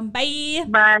 Love you, girl. Bye.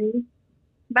 Bye.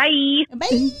 Bye.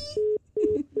 Bye.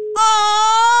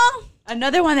 Aww.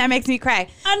 Another one that makes me cry.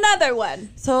 Another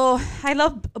one. So I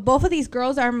love both of these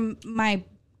girls are my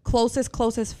closest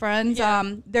friends. Yeah.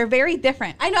 They're very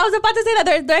different. I know. I was about to say that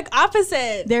they're like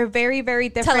opposite. They're very, very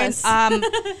different. Tell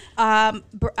us.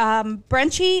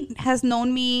 Brenchy has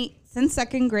known me since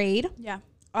 2nd grade. Yeah.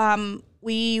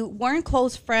 We weren't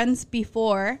close friends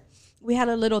before. We had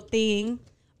a little thing,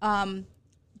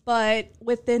 but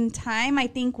within time, I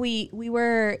think we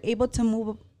were able to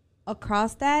move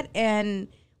across that, and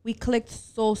we clicked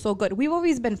so good. We've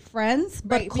always been friends,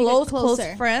 but close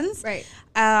friends. Right.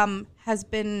 Has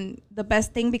been the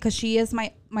best thing because she is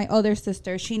my other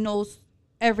sister. She knows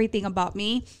everything about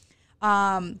me.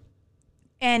 And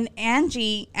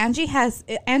Angie's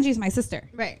my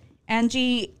sister. Right.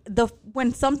 Angie,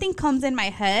 when something comes in my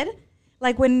head.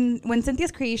 Like when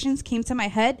Cynthia's Creations came to my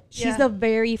head, she's the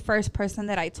very first person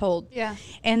that I told. Yeah.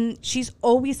 And she's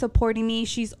always supporting me.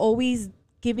 She's always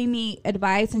giving me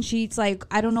advice. And she's like,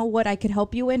 I don't know what I could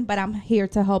help you in, but I'm here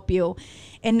to help you.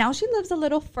 And now she lives a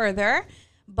little further,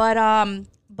 but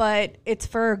it's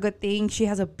for a good thing. She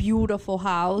has a beautiful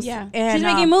house. Yeah. And she's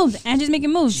making moves. Angie's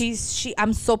making moves.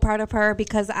 I'm so proud of her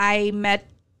because I met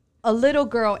a little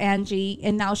girl, Angie,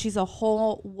 and now she's a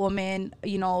whole woman.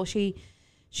 You know,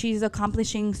 She's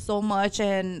accomplishing so much,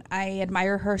 and I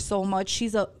admire her so much.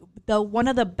 She's one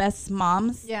of the best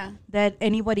moms that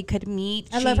anybody could meet.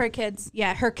 I love her kids.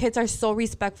 Yeah, her kids are so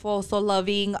respectful, so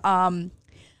loving. One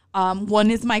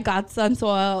is my godson, so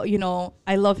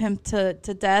I love him to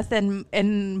death,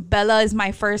 and Bella is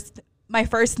my first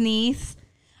niece.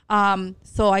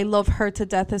 So I love her to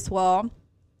death as well.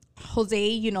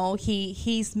 Jose,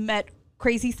 he's met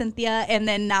crazy Cynthia, and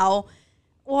then now.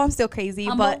 Well, I'm still crazy,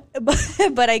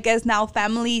 but I guess now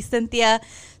family Cynthia.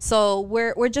 So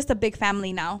we're just a big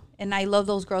family now, and I love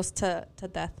those girls to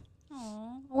death.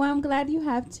 Aww. Well, I'm glad you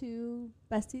have 2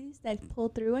 besties that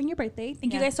pulled through on your birthday.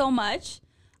 Thank you guys so much.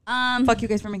 Fuck you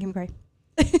guys for making me cry.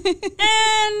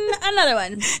 And another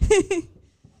one.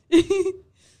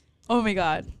 Oh my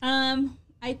god.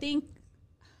 I think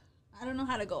I don't know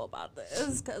how to go about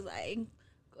this because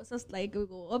it's just like we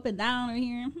go up and down over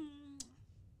here,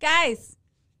 guys.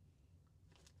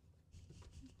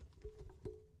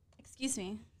 Excuse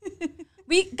me.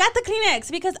 We got the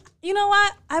Kleenex because you know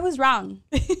what? I was wrong.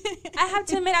 I have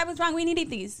to admit I was wrong. We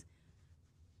needed these.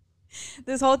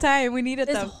 This whole time we needed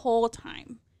them. This whole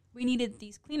time. we needed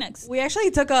these Kleenex. We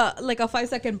actually took a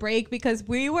 5-second break because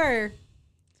we were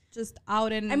just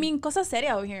out and I mean, cosa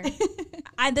seria over here.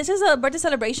 This is a birthday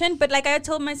celebration, but like I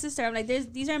told my sister, I'm like,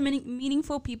 these are many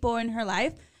meaningful people in her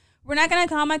life. We're not gonna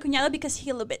call my cuñado because he's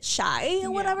a little bit shy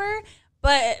or whatever.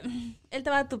 But él te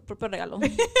va a dar tu propio regalo.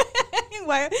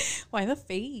 why the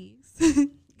face?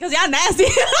 Because y'all nasty.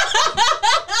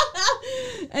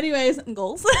 Anyways,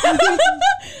 goals. All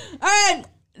right,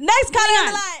 next caller on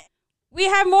the line. We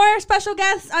have more special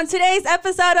guests on today's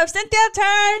episode of Cynthia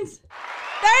Turns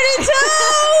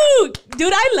 32.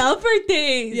 Dude, I love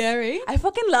birthdays. Yeah, right? I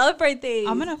fucking love birthdays.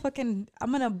 I'm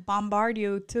gonna bombard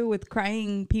you too with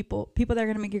crying people that are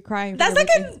gonna make you cry. That's like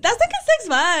in 6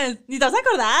 months. Ni te vas a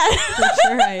acordar. For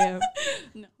sure I am.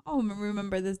 No, I'll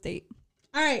remember this date.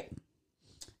 All right.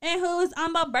 And who's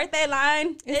on the birthday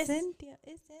line? It's Cynthia.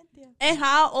 And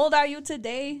how old are you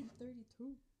today?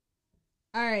 32.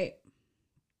 All right.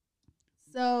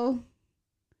 So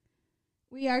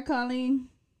we are calling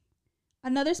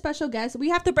another special guest. We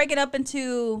have to break it up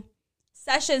into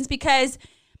sessions because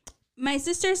my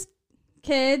sister's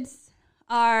kids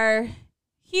are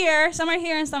here. Some are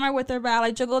here and some are with their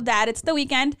biological dad. It's the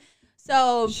weekend.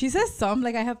 So She says some,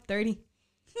 like I have 30.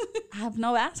 I have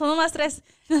no ass. Son más tres.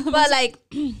 But like,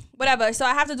 whatever. So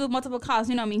I have to do multiple calls.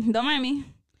 You know me. Don't mind me.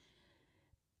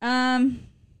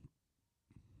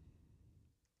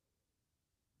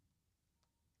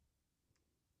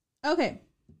 Okay.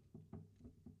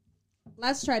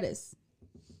 Let's try this.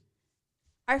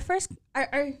 Our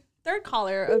third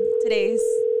caller of today's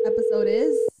episode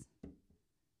is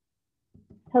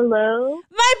Hello.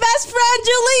 my best friend,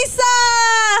 Julissa.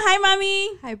 Hi,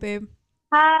 mommy. Hi, babe.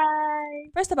 Hi.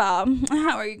 First of all,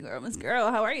 how are you, girl? Miss Girl,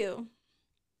 how are you?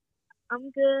 I'm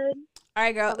good. All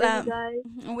right, girl. How are you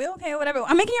guys? We okay, whatever.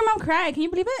 I'm making your mom cry. Can you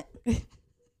believe it?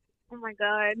 Oh my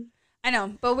god. I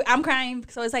know, but I'm crying,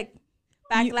 so it's like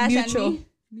backlash Mutual. on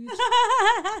me.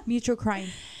 Mutual crying.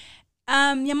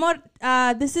 Mi amor,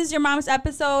 this is your mom's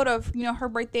episode of her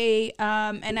birthday,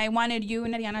 and I wanted you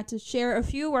and Ariana to share a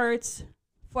few words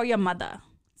for your mother.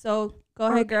 So go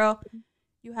ahead, girl.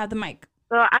 You have the mic.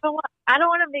 So I don't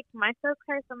want to make myself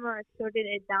cry, so I'm gonna shorten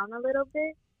it down a little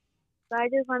bit. So I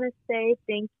just want to say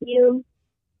thank you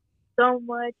so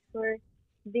much for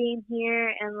being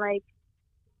here and like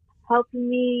helping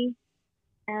me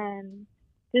and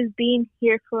just being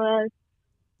here for us.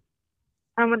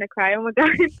 I'm gonna cry. Oh my god.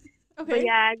 Okay. But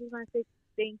yeah, I just want to say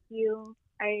thank you.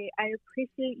 I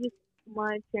appreciate you so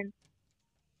much, and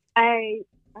I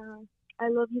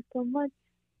love you so much.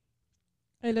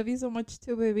 I love you so much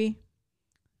too, baby.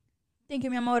 Thank you,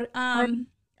 mi amor. Are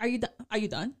you done? Are you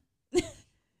done?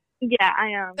 Yeah, I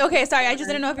am. Okay, sorry. I just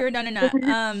didn't know if you were done or not.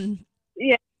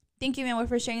 Yeah. Thank you, mi amor,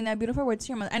 for sharing that beautiful words to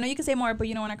your mother. I know you can say more, but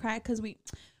you don't want to cry because we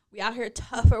out here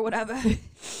tough or whatever.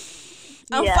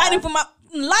 I'm fighting for my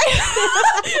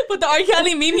life. With the R.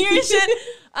 Kelly meme here and shit.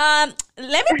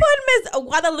 Let me put Miss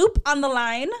Guadalupe on the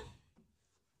line.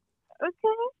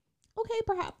 Okay. Okay,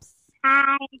 perhaps.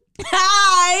 Hi.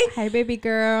 Hi. Hi, baby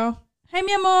girl. Hi,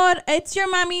 mi amor. It's your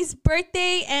mommy's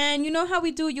birthday, and you know how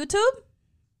we do YouTube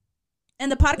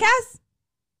and the podcast?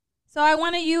 So I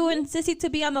wanted you and Sissy to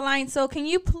be on the line. So can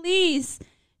you please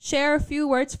share a few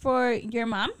words for your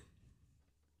mom?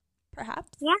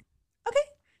 Perhaps? Yeah. Okay.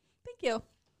 Thank you.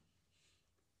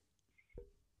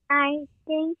 I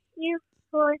thank you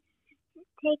for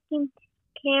taking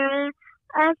care of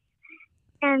us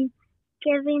and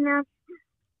giving us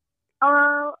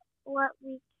all what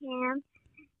we can.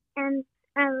 And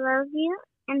I love you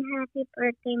and happy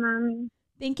birthday, Mommy.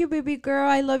 Thank you, baby girl.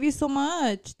 I love you so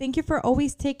much. Thank you for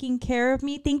always taking care of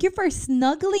me. Thank you for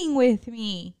snuggling with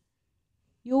me.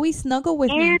 You always snuggle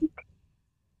with me.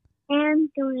 And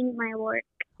doing my work.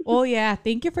 Oh yeah,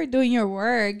 thank you for doing your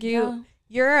work. You're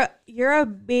a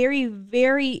very,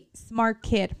 very smart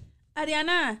kid.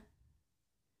 Ariana.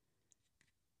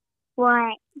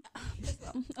 What?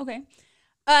 Okay.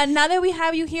 Now that we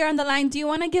have you here on the line, do you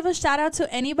want to give a shout out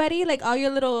to anybody, like all your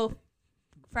little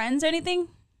friends or anything?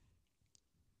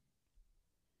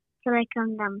 Can I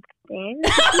come downstairs?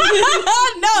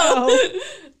 No.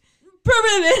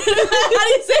 Permanent. How do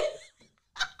you say?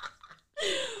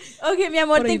 Okay, mi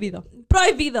amor. Prohibido.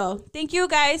 Prohibido. Thank you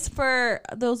guys for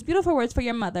those beautiful words for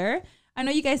your mother. I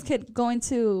know you guys could go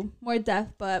into more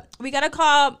depth, but we gotta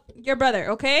call your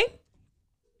brother, okay?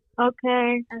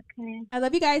 Okay. I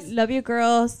love you guys. Love you,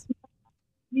 girls. I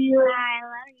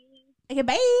love you. Okay,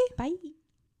 bye. Bye.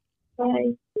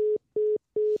 Bye.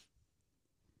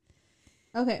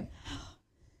 Okay.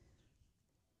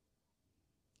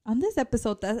 On this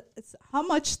episode, that's how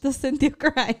much does Cynthia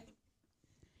cry?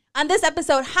 on this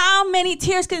episode, how many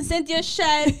tears can Cynthia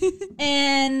shed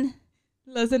in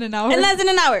Less than an hour. less than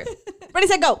an hour? Ready,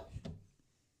 set, go.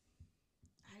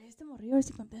 Ay, este morrillo, a ver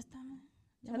si contesta.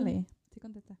 Dale, sí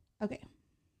contesta. Okay.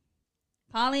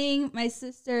 Calling my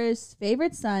sister's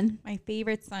favorite son. My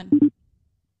favorite son.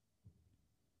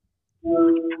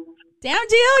 Damn,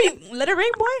 Gio, you let it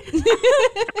ring,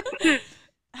 boy.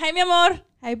 Hi, mi amor.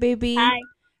 Hi, baby. Hi.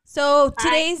 So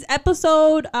today's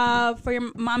episode for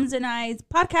your mom's and I's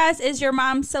podcast is your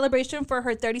mom's celebration for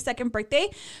her 32nd birthday.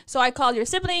 So I called your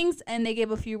siblings and they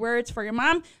gave a few words for your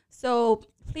mom. So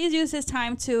please use this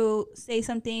time to say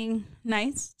something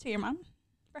nice to your mom,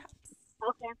 perhaps.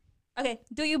 Okay. Okay,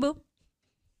 do you, boo?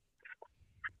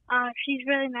 She's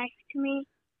really nice to me.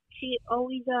 She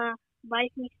always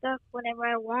buys me stuff whenever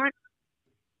I want.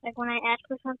 Like when I ask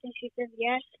for something, she says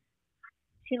yes.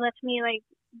 She lets me like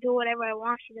do whatever I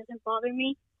want. She doesn't bother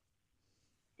me,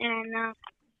 and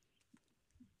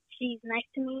she's nice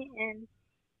to me, and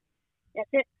that's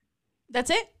it. That's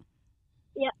it?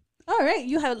 Yeah. All right,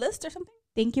 you have a list or something?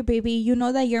 Thank you, baby. You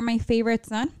know that you're my favorite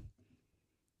son?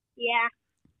 Yeah.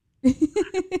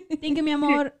 Thank you, mi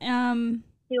amor.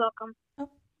 You're welcome.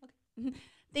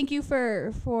 Thank you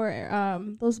for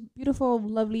those beautiful,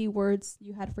 lovely words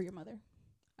you had for your mother.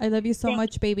 I love you so Thank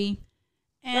much, baby.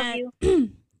 And Love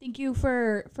thank you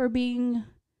for being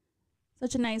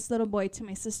such a nice little boy to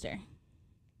my sister.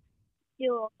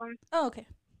 You're welcome. Oh, okay.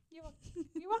 You're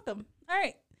welcome. All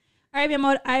right, mi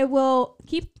amor. I will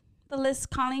keep the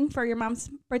list calling for your mom's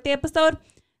birthday episode.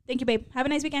 Thank you, babe. Have a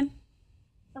nice weekend.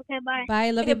 Okay, bye. Bye.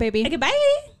 Love you, baby. Okay, bye.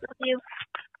 Love you.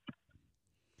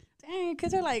 Dang,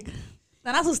 kids are like,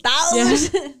 están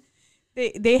asustados. Yeah.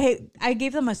 They hate. I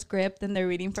gave them a script and they're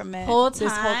reading from it this whole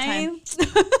time.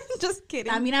 Just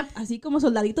kidding. I mean, así como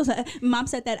soldaditos. Mom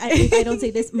said that. I don't say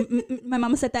this. My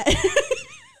mama said that.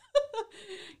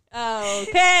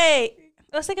 Okay.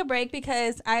 Let's take a break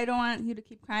because I don't want you to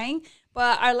keep crying.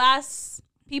 But our last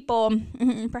people,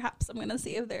 perhaps I'm going to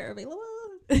see if they're available.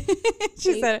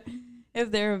 She said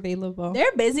if they're available.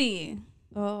 They're busy.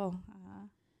 Oh.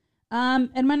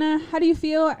 Hermana, how do you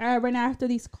feel right now after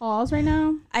these calls right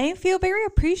now? I feel very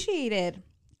appreciated.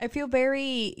 I feel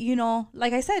very,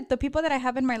 like I said, the people that I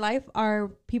have in my life are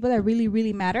people that really,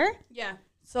 really matter. Yeah.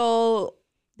 So,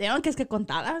 Tengo que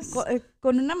contadas.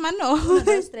 con una mano. 1,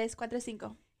 2, 3, 4,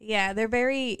 5. Yeah, they're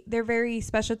very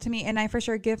special to me, and I for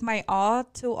sure give my all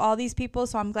to all these people.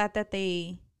 So I'm glad that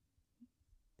they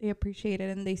appreciate it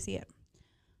and they see it.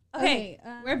 Okay,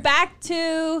 we're back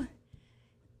to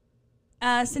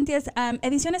Cynthia's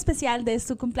edición especial de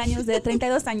su cumpleaños de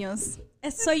 32 años.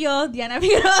 Soy yo, Diana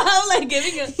Figueroa. I'm like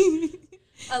giving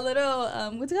a little,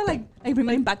 what's it called? Like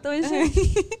primer impacto and shit.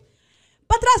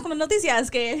 Para atrás con las noticias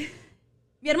que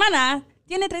mi hermana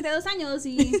tiene 32 años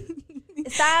y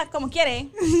está como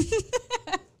quiere.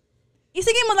 Y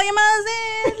seguimos las llamadas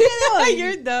del día de hoy.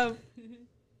 You're dumb.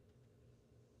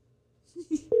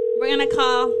 We're gonna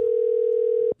call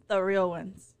the real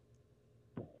ones.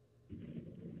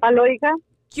 Aló, hija.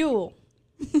 You.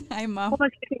 Hi, Mom.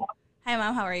 Hi,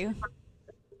 Mom. How are you?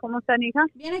 ¿Cómo están, hija?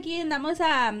 Bien, aquí andamos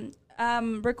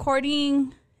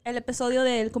recording el episodio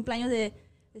del cumpleaños de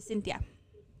Cynthia.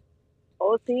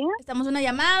 ¿Oh, sí? Estamos en una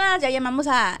llamada, ya llamamos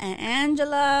a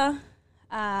Angela,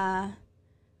 a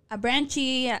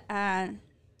Branchy, a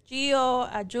Gio,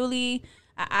 a Julie,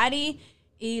 a Ari,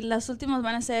 y los últimos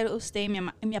van a ser usted y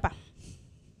mi papá.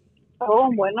 Oh,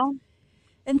 bueno.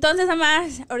 Entonces,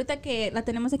 además, ahorita que la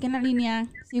tenemos aquí en la línea,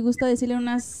 si gusta decirle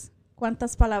unas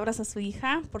cuantas palabras a su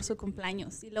hija por su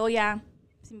cumpleaños. Y luego ya,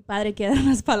 si mi padre quiere dar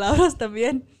unas palabras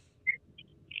también.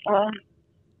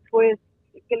 Pues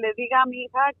que le diga a mi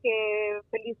hija que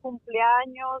feliz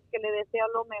cumpleaños, que le deseo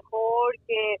lo mejor,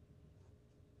 que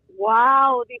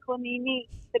wow, dijo Nini,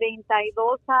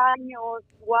 32 años,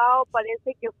 wow,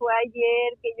 parece que fue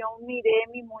ayer que yo miré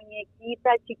mi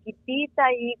muñequita chiquitita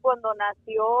ahí cuando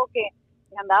nació, que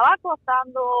me andaba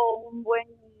costando un buen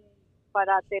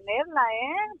para tenerla,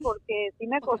 porque sí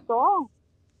me costó,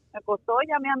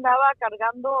 ya me andaba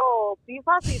cargando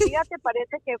pifas y fíjate,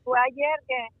 parece que fue ayer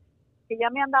que ya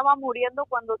me andaba muriendo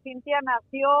cuando Cynthia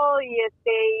nació y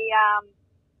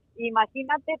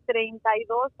imagínate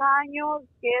 32 años,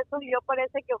 que eso yo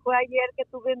parece que fue ayer que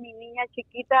tuve mi niña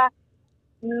chiquita.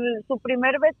 Su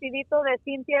primer vestidito de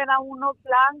Cynthia era uno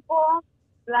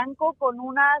blanco con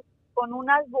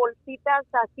unas bolsitas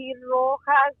así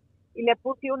rojas y le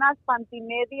puse unas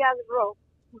pantimedias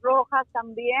rojas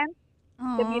también.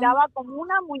 Se miraba como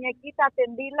una muñequita.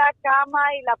 Tendí la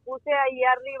cama y la puse ahí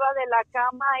arriba de la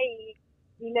cama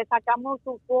y le sacamos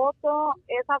su foto.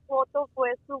 Esa foto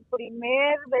fue su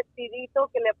primer vestidito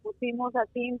que le pusimos a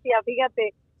Cynthia.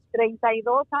 Fíjate,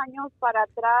 32 años para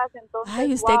atrás. Entonces,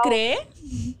 Ay, ¿usted wow. cree?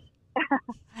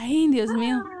 Ay, Dios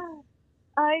mío.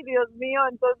 Ay, Dios mío,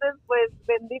 entonces pues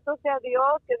bendito sea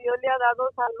Dios, que Dios le ha dado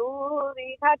salud,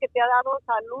 hija, que te ha dado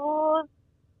salud,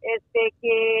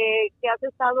 que has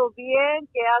estado bien,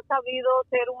 que has sabido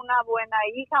ser una buena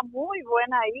hija, muy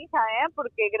buena hija,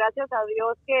 porque gracias a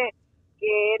Dios que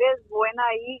eres buena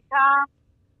hija,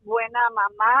 buena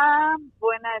mamá,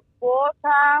 buena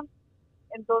esposa.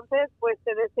 Entonces pues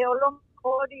te deseo lo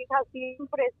mejor, hija,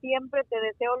 siempre te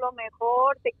deseo lo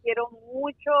mejor, te quiero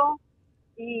mucho.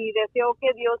 Y deseo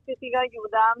que Dios te siga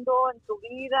ayudando en tu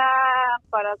vida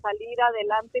para salir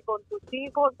adelante con tus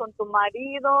hijos, con tu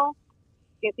marido,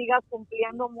 que sigas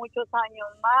cumpliendo muchos años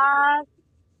más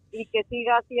y que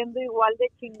sigas siendo igual de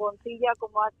chingoncilla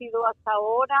como has sido hasta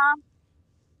ahora.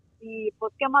 Y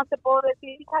pues, ¿qué más te puedo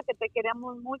decir, hija? Que te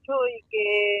queremos mucho y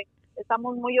que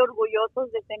estamos muy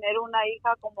orgullosos de tener una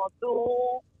hija como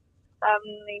tú, tan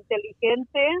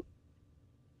inteligente,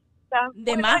 tan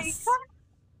De buena más. hija.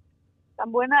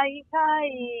 Tan buena hija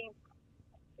y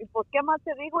pues qué más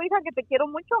te digo, hija, que te quiero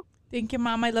mucho. Thank you,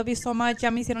 Mom. I love you so much. Ya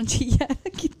me hicieron chillar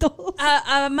aquí todos.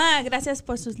 Ma, gracias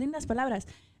por sus lindas palabras.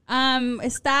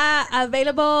 Está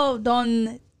available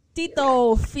Don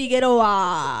Tito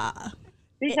Figueroa.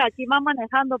 Hija, aquí va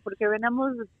manejando porque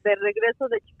venimos de regreso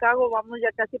de Chicago, vamos ya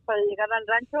casi para llegar al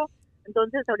rancho,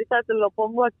 entonces ahorita te lo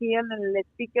pongo aquí en el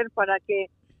speaker para que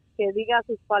diga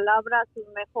sus palabras, sus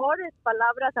mejores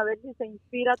palabras, a ver si se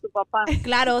inspira tu papá.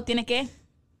 Claro, tiene que.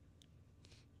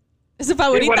 Es su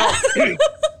favorita. Sí,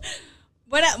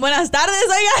 bueno. Buenas tardes,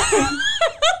 oiga.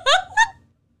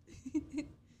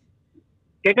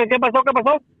 ¿Qué pasó? ¿Qué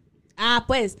pasó?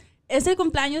 Pues, es el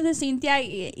cumpleaños de Cintia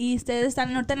y ustedes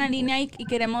están ahorita en la línea y le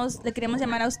queremos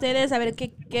llamar a ustedes a ver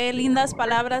qué lindas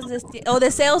palabras o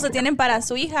deseos se tienen para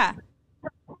su hija.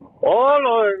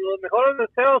 Los mejores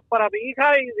deseos para mi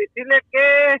hija y decirle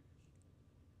que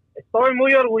estoy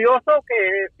muy orgulloso,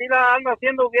 que sí la anda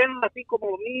haciendo bien, así como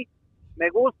a mí me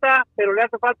gusta, pero le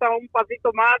hace falta un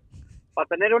pasito más para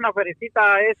tener una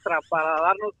felicita extra, para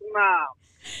darnos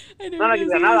una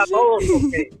alivianada a todos,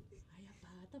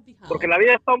 porque la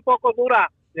vida está un poco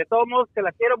dura. De todos modos, que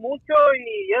la quiero mucho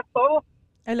y es todo.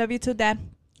 I love you too, Dad.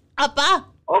 ¡Apá!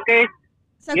 Ok.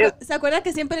 ¿Se acuerda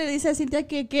que siempre le dice a Cintia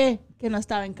que no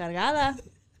estaba encargada?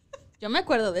 Yo me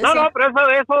acuerdo de eso. No, pero eso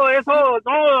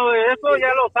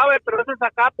ya lo sabe, pero eso es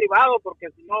acá privado, porque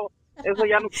si no, eso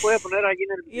ya no se puede poner allí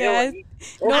en el video. Yes. Aquí.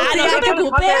 No, sí, no se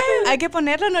preocupe. Hay que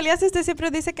ponerlo, no le hace. Usted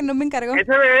siempre dice que no me encargó.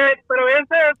 Pero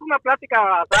esa es una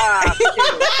plática.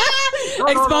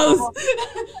 Exposed.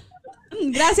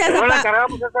 Gracias, No la papá.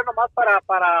 cargamos esa nomás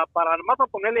para nomás a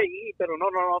ponerle allí, pero no,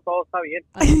 todo está bien.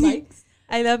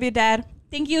 I love you, Dad.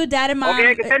 Thank you, Dad and Mom. Ok,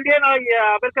 que estén bien, y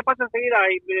a ver qué pasa enseguida.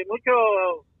 Y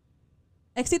mucho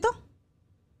 ¿Éxito?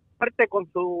 suerte con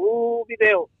su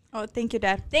video. Oh, thank you,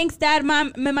 Dad. Thanks, Dad,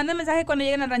 Mom. Me manda un mensaje cuando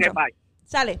lleguen al rancho. Bye.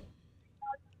 Sale.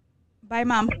 Bye,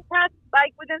 Mom.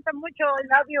 Bye, cuídense mucho, I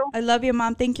love you. I love you,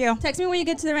 Mom. Thank you. Text me when you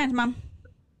get to the ranch, Mom.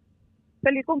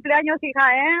 Feliz cumpleaños, hija,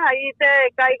 ahí te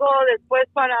caigo después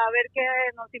para ver qué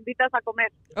nos invitas a comer.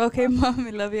 Okay, Mom.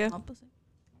 I love you.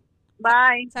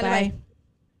 Bye. Sale, Bye. bye.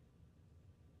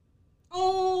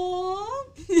 Oh.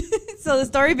 So the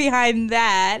story behind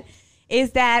that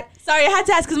is that Sorry, I had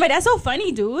to ask because my dad's so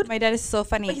funny, dude. my dad is so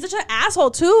funny. But he's such an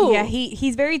asshole, too. Yeah,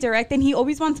 he's very direct and he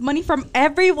always wants money from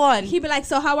everyone. He'd be like,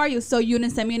 so how are you? So you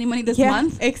didn't send me any money this yeah,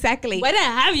 month? exactly. Why did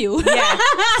I have you? Yeah.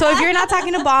 So if you're not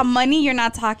talking about money, you're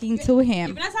not talking to If him.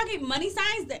 you're not talking money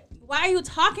signs, then why are you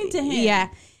talking to him? Yeah.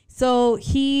 So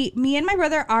me and my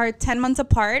brother are 10 months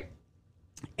apart.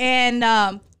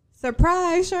 And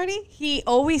surprise, shorty, he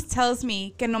always tells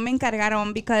me que no me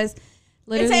encargaron because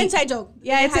It's literally, an inside joke.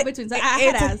 Yeah, it's between. So I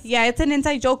had to ask. it's an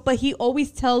inside joke, but he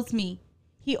always tells me.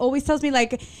 He always tells me,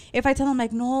 like, if I tell him,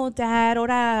 like, no, Dad,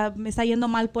 ahora me está yendo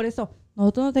mal por eso.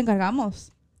 Nosotros no te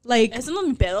encargamos. Like, Eso no es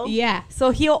mi pedo. yeah.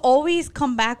 So he'll always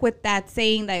come back with that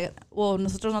saying, like, well,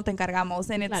 nosotros no te encargamos.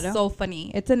 And it's Claro. so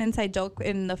funny. It's an inside joke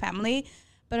in the family.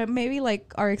 But maybe,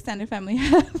 like, our extended family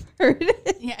have heard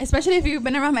it. Yeah, especially if you've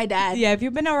been around my dad. Yeah, if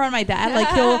you've been around my dad,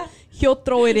 like, he'll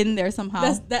throw it in there somehow.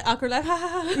 That's that awkward laugh.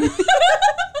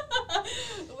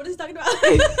 What is he talking about?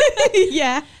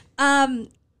 Yeah.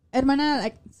 Hermana,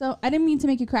 like, so I didn't mean to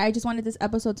make you cry. I just wanted this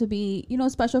episode to be,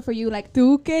 special for you. Like,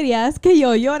 Tú querías que yo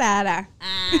llorara.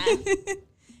 ah,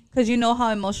 Because you know how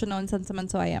emotional and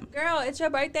sentimental I am. girl, it's your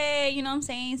birthday. You know what I'm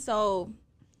saying? So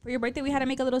for your birthday, we had to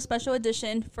make a little special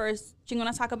edition for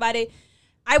Chingona Talk About It.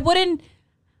 I wouldn't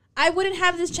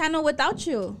have this channel without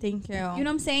you. Thank you. You know what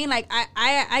I'm saying? Like,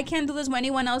 I can't do this with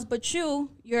anyone else but you.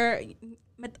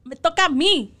 Me toca a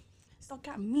mí. stuck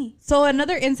at me. So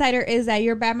another insider is that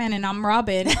you're Batman and I'm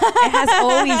Robin. It has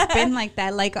always been like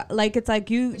that. Like it's like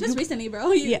you Just recently,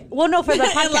 bro. yeah. Well, no, for the In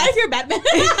podcast. life, you're Batman.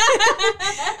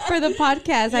 For the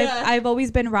podcast, Yeah. I've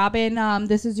always been Robin.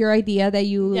 This is your idea that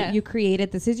you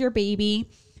created. This is your baby.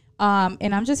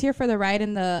 And I'm just here for the ride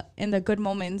in the good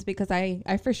moments because I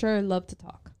for sure love to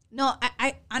talk. No,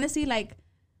 I honestly like.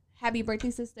 Happy birthday,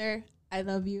 sister. I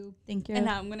love you. Thank you. And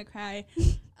now I'm gonna cry.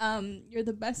 You're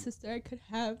the best sister I could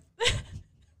have.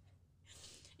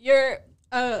 You're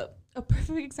a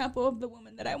perfect example of the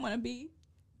woman that I want to be,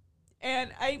 and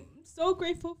I'm so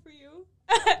grateful for you.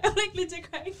 I'm like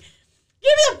legit crying. Give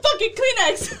me the fucking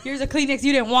Kleenex. Here's a Kleenex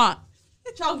you didn't want.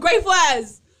 Y'all grateful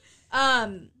as.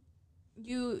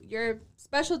 You're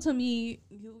special to me.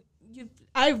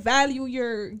 I value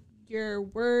your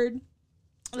word.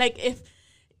 Like if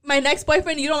my next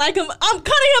boyfriend, you don't like him, I'm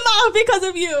cutting him off because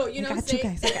of you. You know what I'm saying?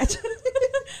 Guys, I got you.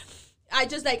 I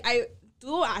just like,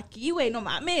 tú aquí, güey, no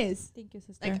mames. Thank you,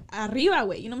 sister. Like, arriba,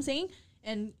 güey, you know what I'm saying?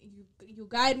 And you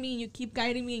guide me, and you keep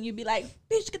guiding me, and you be like,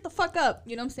 bitch, get the fuck up.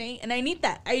 You know what I'm saying? And I need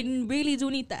that. I really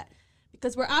do need that.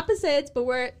 Because we're opposites, but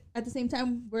we're, at the same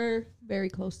time, we're very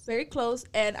close. very close.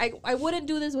 And I wouldn't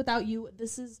do this without you.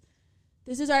 This is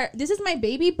my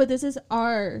baby, but this is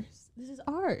ours. This is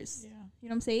ours. Yeah. You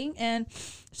know what I'm saying? And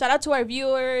shout out to our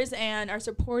viewers and our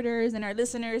supporters and our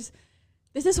listeners.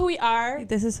 This is who we are.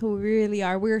 This is who we really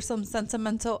are. We're some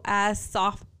sentimental ass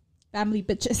soft family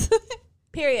bitches.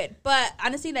 Period. But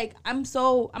honestly, like I'm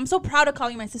so proud of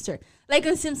calling my sister. Like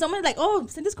if someone's like, oh,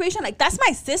 Cynthia's creation, like that's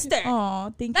my sister.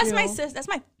 Oh, thank That's you. my sister. That's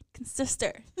my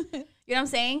sister. You know what I'm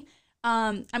saying?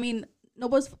 I mean,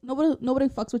 nobody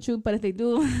fucks with you, but if they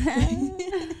do,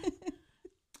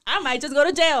 I might just go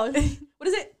to jail. What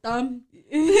is it? Thumb.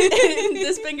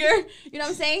 This finger. You know what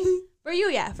I'm saying? For you,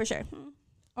 yeah, for sure.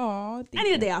 Oh, I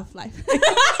need a day off life.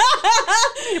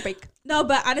 I need a break. No,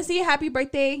 but honestly, happy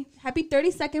birthday. Happy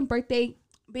 32nd birthday.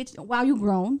 Bitch, wow, you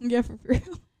grown. Yeah, for real.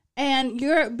 And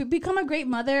you're become a great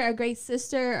mother, a great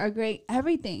sister, a great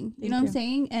everything. You know what I'm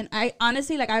saying? And I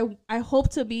honestly, like, I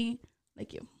hope to be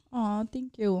like you. Oh,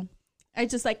 thank you. I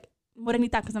just like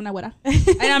morenita because I'm not güera.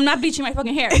 And I'm not bleaching my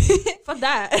fucking hair. Fuck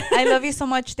that. I love you so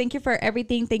much. Thank you for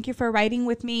everything. Thank you for riding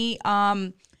with me.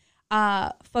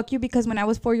 Fuck you because when I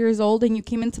was 4 years old and you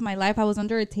came into my life, I was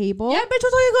under a table. Yeah, bitch,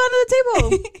 what's all you go under the table?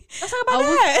 Let's talk about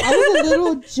that. I was a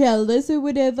little jealous or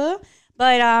whatever.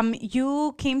 But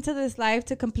you came to this life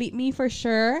to complete me for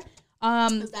sure. Is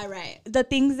that right? The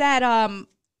things that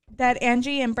that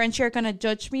Angie and Frenchie are gonna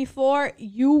judge me for,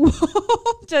 you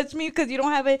won't judge me because you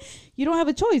don't have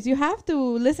a choice. You have to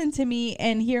listen to me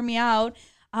and hear me out.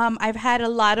 I've had a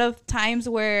lot of times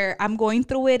where I'm going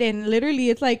through it and literally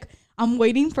it's like I'm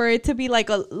waiting for it to be like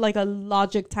a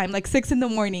logic time, like 6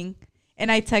 a.m.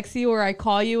 And I text you or I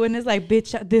call you and it's like,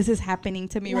 bitch, this is happening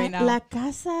to me right now. La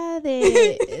casa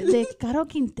de Caro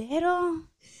Quintero.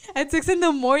 At 6 a.m,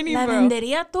 La bro.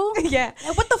 vendería tú? Yeah.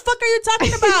 Like, what the fuck are you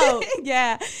talking about?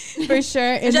 Yeah, for sure.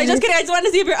 And then Just kidding. I just wanted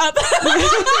to see if you're up.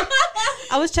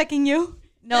 I was checking you.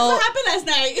 That's No. what happened last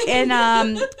night. And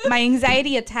my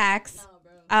anxiety attacks.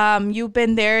 You've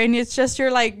been there and it's just you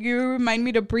remind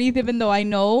me to breathe even though I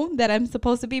know that I'm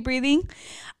supposed to be breathing.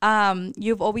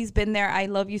 You've always been there. I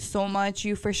love you so much.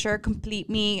 You for sure complete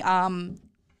me.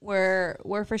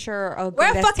 We're for sure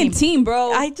We're a fucking team,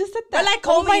 bro. I just said that. We're like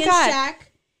oh Kobe my and god. Shaq.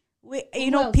 You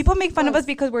know, else? people make fun of Who us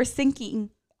because we're syncing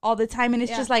all the time and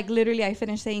it's Yeah. just like literally I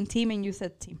finished saying team and you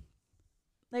said team.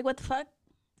 Like, what the fuck?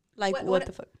 Like what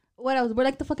the fuck? What else? We're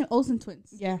like the fucking Olsen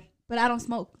twins. Yeah. But I don't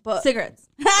smoke. But- cigarettes.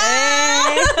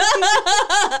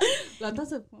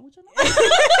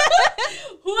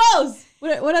 Who else?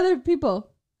 What other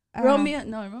people? Romeo.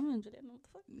 No, Romeo and Juliet. No, what the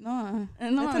fuck? No.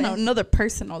 No, That's on another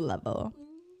personal level.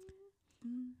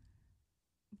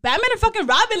 Batman and fucking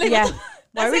Robin. Like, Yeah. what the-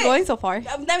 Why are That's we it. going so far?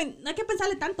 I mean, no hay que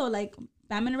pensarle tanto. Like,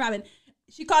 Batman and Robin.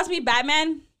 She calls me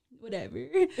Batman. Whatever.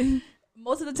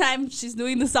 Most of the time, she's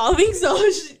doing the solving. So,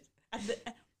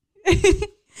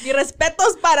 mi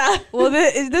respetos para. Well,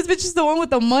 this bitch is the one with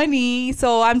the money,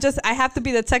 so I have to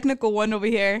be the technical one over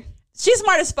here. She's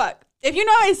smart as fuck. If you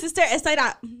know my sister, it's like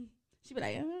that. She'd be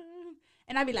like,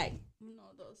 and I'd be like, 1,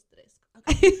 2, 3.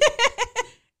 Okay.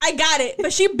 I got it.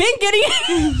 But she been getting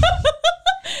it.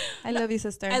 I love you,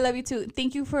 sister. I love you too.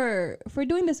 Thank you for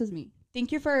doing this with me.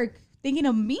 Thank you for thinking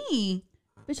of me.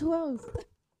 Bitch, who else?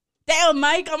 Damn,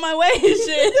 Mike on my way.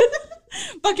 Shit.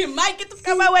 Fucking Mike, get the fuck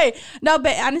out my way. No,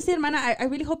 but honestly, hermana, I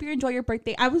really hope you enjoy your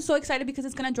birthday. I was so excited because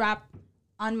it's gonna drop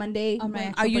on Monday. On my when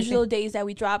actual our usual days that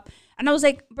we drop. And I was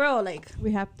like, bro, like,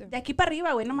 We have to. de aquí para arriba,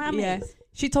 güey, no mames. Yes.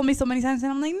 She told me so many times,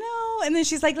 and I'm like, no. And then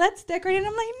she's like, let's decorate, and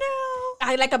I'm like, no.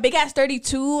 I like a big ass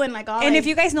 32 and like all. And like, if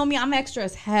you guys know me, I'm extra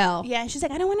as hell. yeah, she's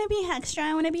like, I don't want to be extra.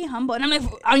 I want to be humble. And I'm like,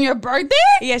 on your birthday?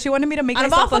 Yeah, she wanted me to make Out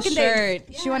of all myself a fucking days. shirt.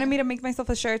 Yeah. She wanted me to make myself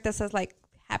a shirt that says like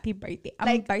happy birthday. I'm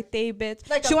Like- a birthday bitch.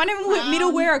 like She a wanted me to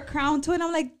crown. wear a crown too, and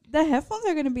I'm like, the headphones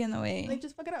are gonna be in the way. Like,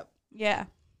 just fuck it up. Yeah.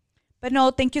 But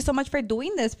no, thank you so much for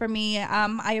doing this for me.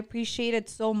 I appreciate it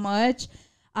so much.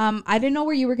 I didn't know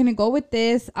where you were gonna go with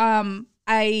this.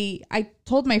 I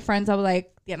told my friends, I was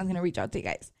like, Diana's gonna reach out to you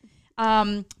guys.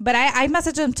 But I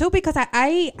messaged them too because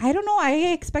I don't know.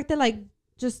 I expected like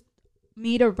just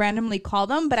me to randomly call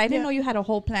them, but I didn't know you had a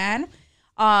whole plan.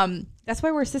 That's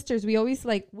why we're sisters. We always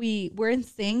like we're in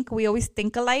sync. We always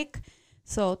think alike.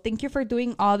 So thank you for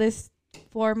doing all this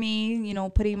for me, you know,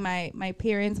 putting my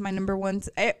parents, my number ones,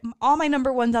 all my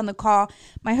number ones on the call.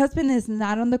 My husband is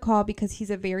not on the call because he's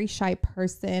a very shy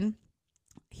person.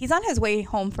 He's on his way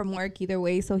home from work either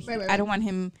way, so Right. I don't want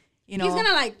him, you know. He's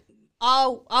gonna like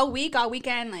all week, all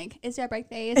weekend. Like, it's your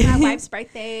birthday. It's my wife's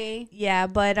birthday. Yeah,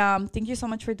 but thank you so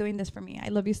much for doing this for me. I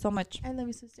love you so much, I love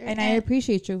you, sister. and I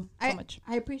appreciate you so much.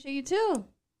 I appreciate you too.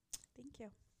 Thank you.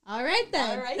 All right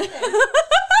then.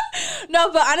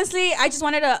 No, but honestly, I just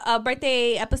wanted a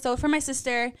birthday episode for my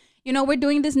sister. You know, we're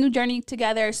doing this new journey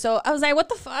together. So I was like, what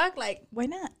the fuck? Like, Why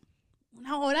not?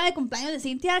 una hora de cumpleaños de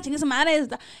Cintia, chingue su madre.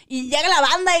 Y llega la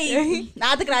banda y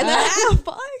nada te creas.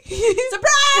 Fuck.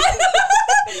 Surprise!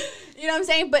 You know what I'm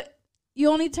saying? But you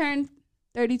only turn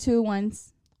 32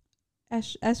 once,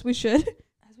 As we should.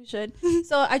 as we should.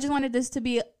 So I just wanted this to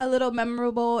be a little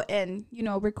memorable and, you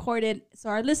know, recorded so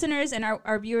our listeners and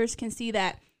our viewers can see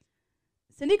that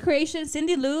Cindy Creation,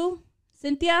 Cindy Lou,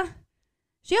 Cynthia,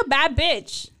 she a bad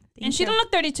bitch. And she you. don't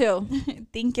look 32.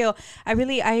 Thank you.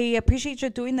 I appreciate you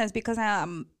doing this because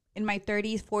in my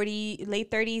 30s, 40, late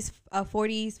 30s,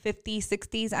 40s, 50s,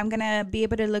 60s, I'm gonna be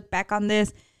able to look back on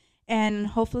this, and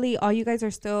hopefully all you guys are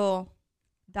still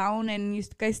down and you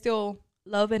guys still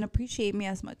love and appreciate me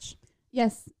as much.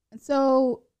 Yes.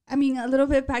 So, I mean, a little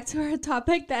bit back to our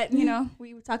topic that, you know,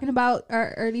 we were talking about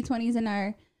our early 20s and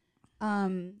our,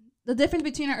 the difference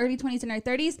between our early 20s and our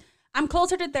 30s. I'm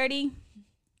closer to 30.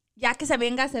 Ya que se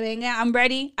venga, se venga. I'm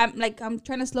ready. I'm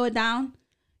trying to slow it down,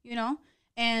 you know?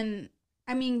 And,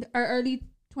 I mean, our early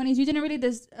 20s, you didn't really,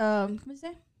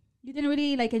 you didn't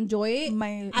really, like, enjoy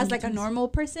it as, like, a normal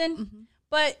person. Mm-hmm.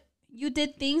 But you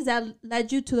did things that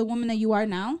led you to the woman that you are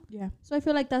now. Yeah. So I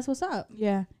feel like that's what's up.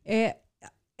 Yeah.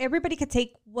 Everybody could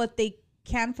take what they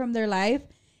can from their life,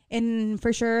 and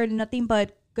for sure nothing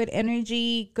but good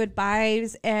energy, good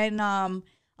vibes, and a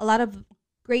lot of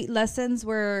great lessons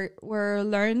were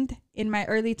learned in my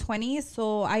early 20s.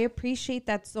 So I appreciate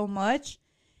that so much.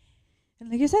 And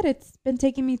like you said, it's been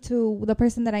taking me to the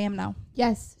person that I am now.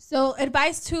 Yes. So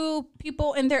advice to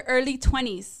people in their early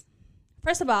 20s.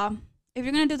 First of all, if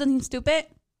you're going to do something stupid,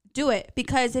 do it.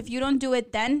 Because if you don't do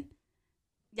it then,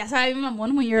 ya sabes,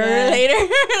 mamón, when you're later.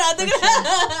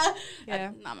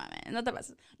 Yeah. No, man. No te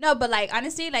pases. No, but like,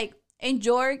 honestly, like,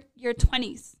 enjoy your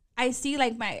 20s. I see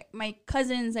like my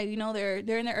cousins, like, you know, they're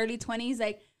in their early 20s,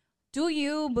 like, do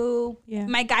you, boo. Yeah.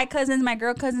 My guy cousins, my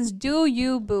girl cousins, do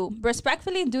you, boo.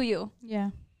 Respectfully, do you.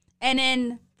 Yeah. And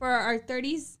then for our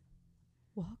 30s,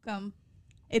 Welcome.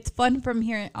 It's fun from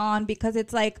here on because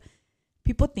it's like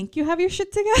people think you have your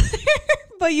shit together,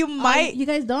 but you might. you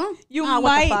guys don't? You Ah,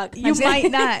 what the might. fuck? You might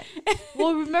not.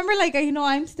 Well, remember, like, you know,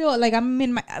 I'm still like I'm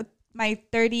in my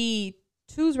 32s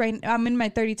right. I'm in my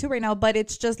 32 right now, but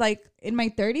it's just like in my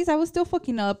 30s, I was still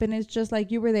fucking up, and it's just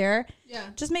like you were there. Yeah.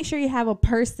 Just make sure you have a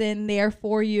person there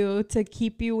for you to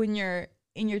keep you in your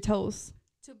toes.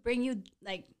 To bring you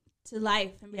like to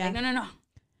life and be Yeah. like, no.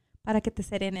 Para que te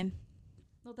serenen.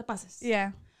 No te pases.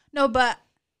 Yeah. No, but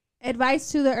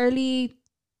advice to the early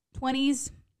 20s,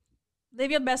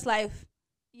 live your best life.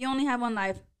 You only have one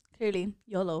life. Clearly.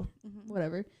 YOLO.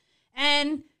 Whatever.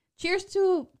 And cheers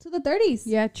to the 30s.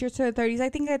 Yeah, cheers to the 30s. I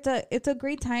think it's a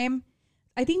great time.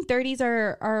 I think 30s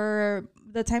are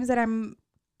the times that I'm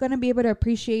gonna be able to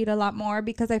appreciate a lot more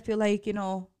because I feel like, you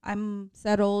know, I'm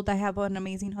settled. I have an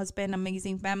amazing husband,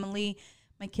 amazing family.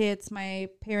 My kids, my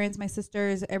parents, my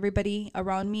sisters, everybody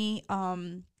around me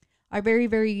are very,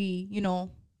 very, you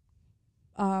know,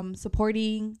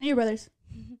 supporting. And your brothers.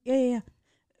 Yeah.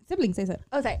 Siblings, I said.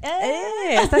 Oh, sorry.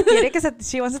 Hasta quiere que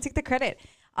she wants to take the credit.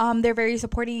 They're very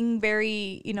supporting,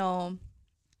 very, you know,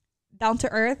 down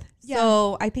to earth. Yeah.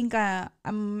 So I think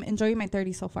I'm enjoying my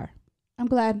 30s so far. I'm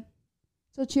glad.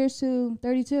 So cheers to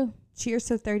 32. Cheers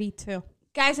to 32.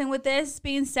 Guys, and with this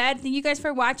being said, thank you guys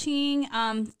for watching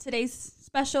today's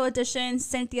special edition.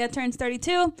 Cynthia turns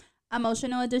 32.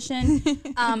 Emotional edition.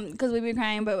 Because we've been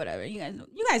crying, but whatever. You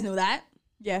guys knew that.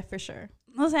 Yeah, for sure.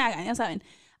 No se hagan, ya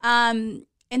saben.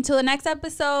 until the next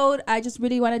episode, I just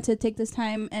really wanted to take this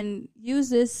time and use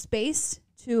this space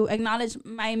to acknowledge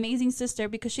my amazing sister,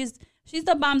 because she's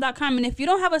the bomb.com. And if you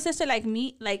don't have a sister like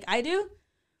me, like I do,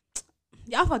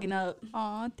 y'all fucking up.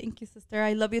 Aw, thank you, sister.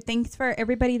 I love you. Thanks for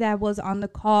everybody that was on the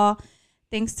call.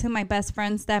 Thanks to my best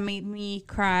friends that made me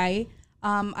cry.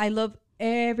 I love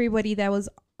everybody that was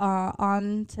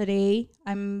on today.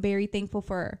 I'm very thankful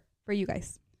for you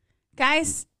guys.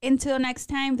 Guys, until next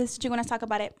time, this is Chigona Talk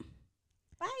About It.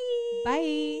 Bye.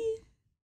 Bye.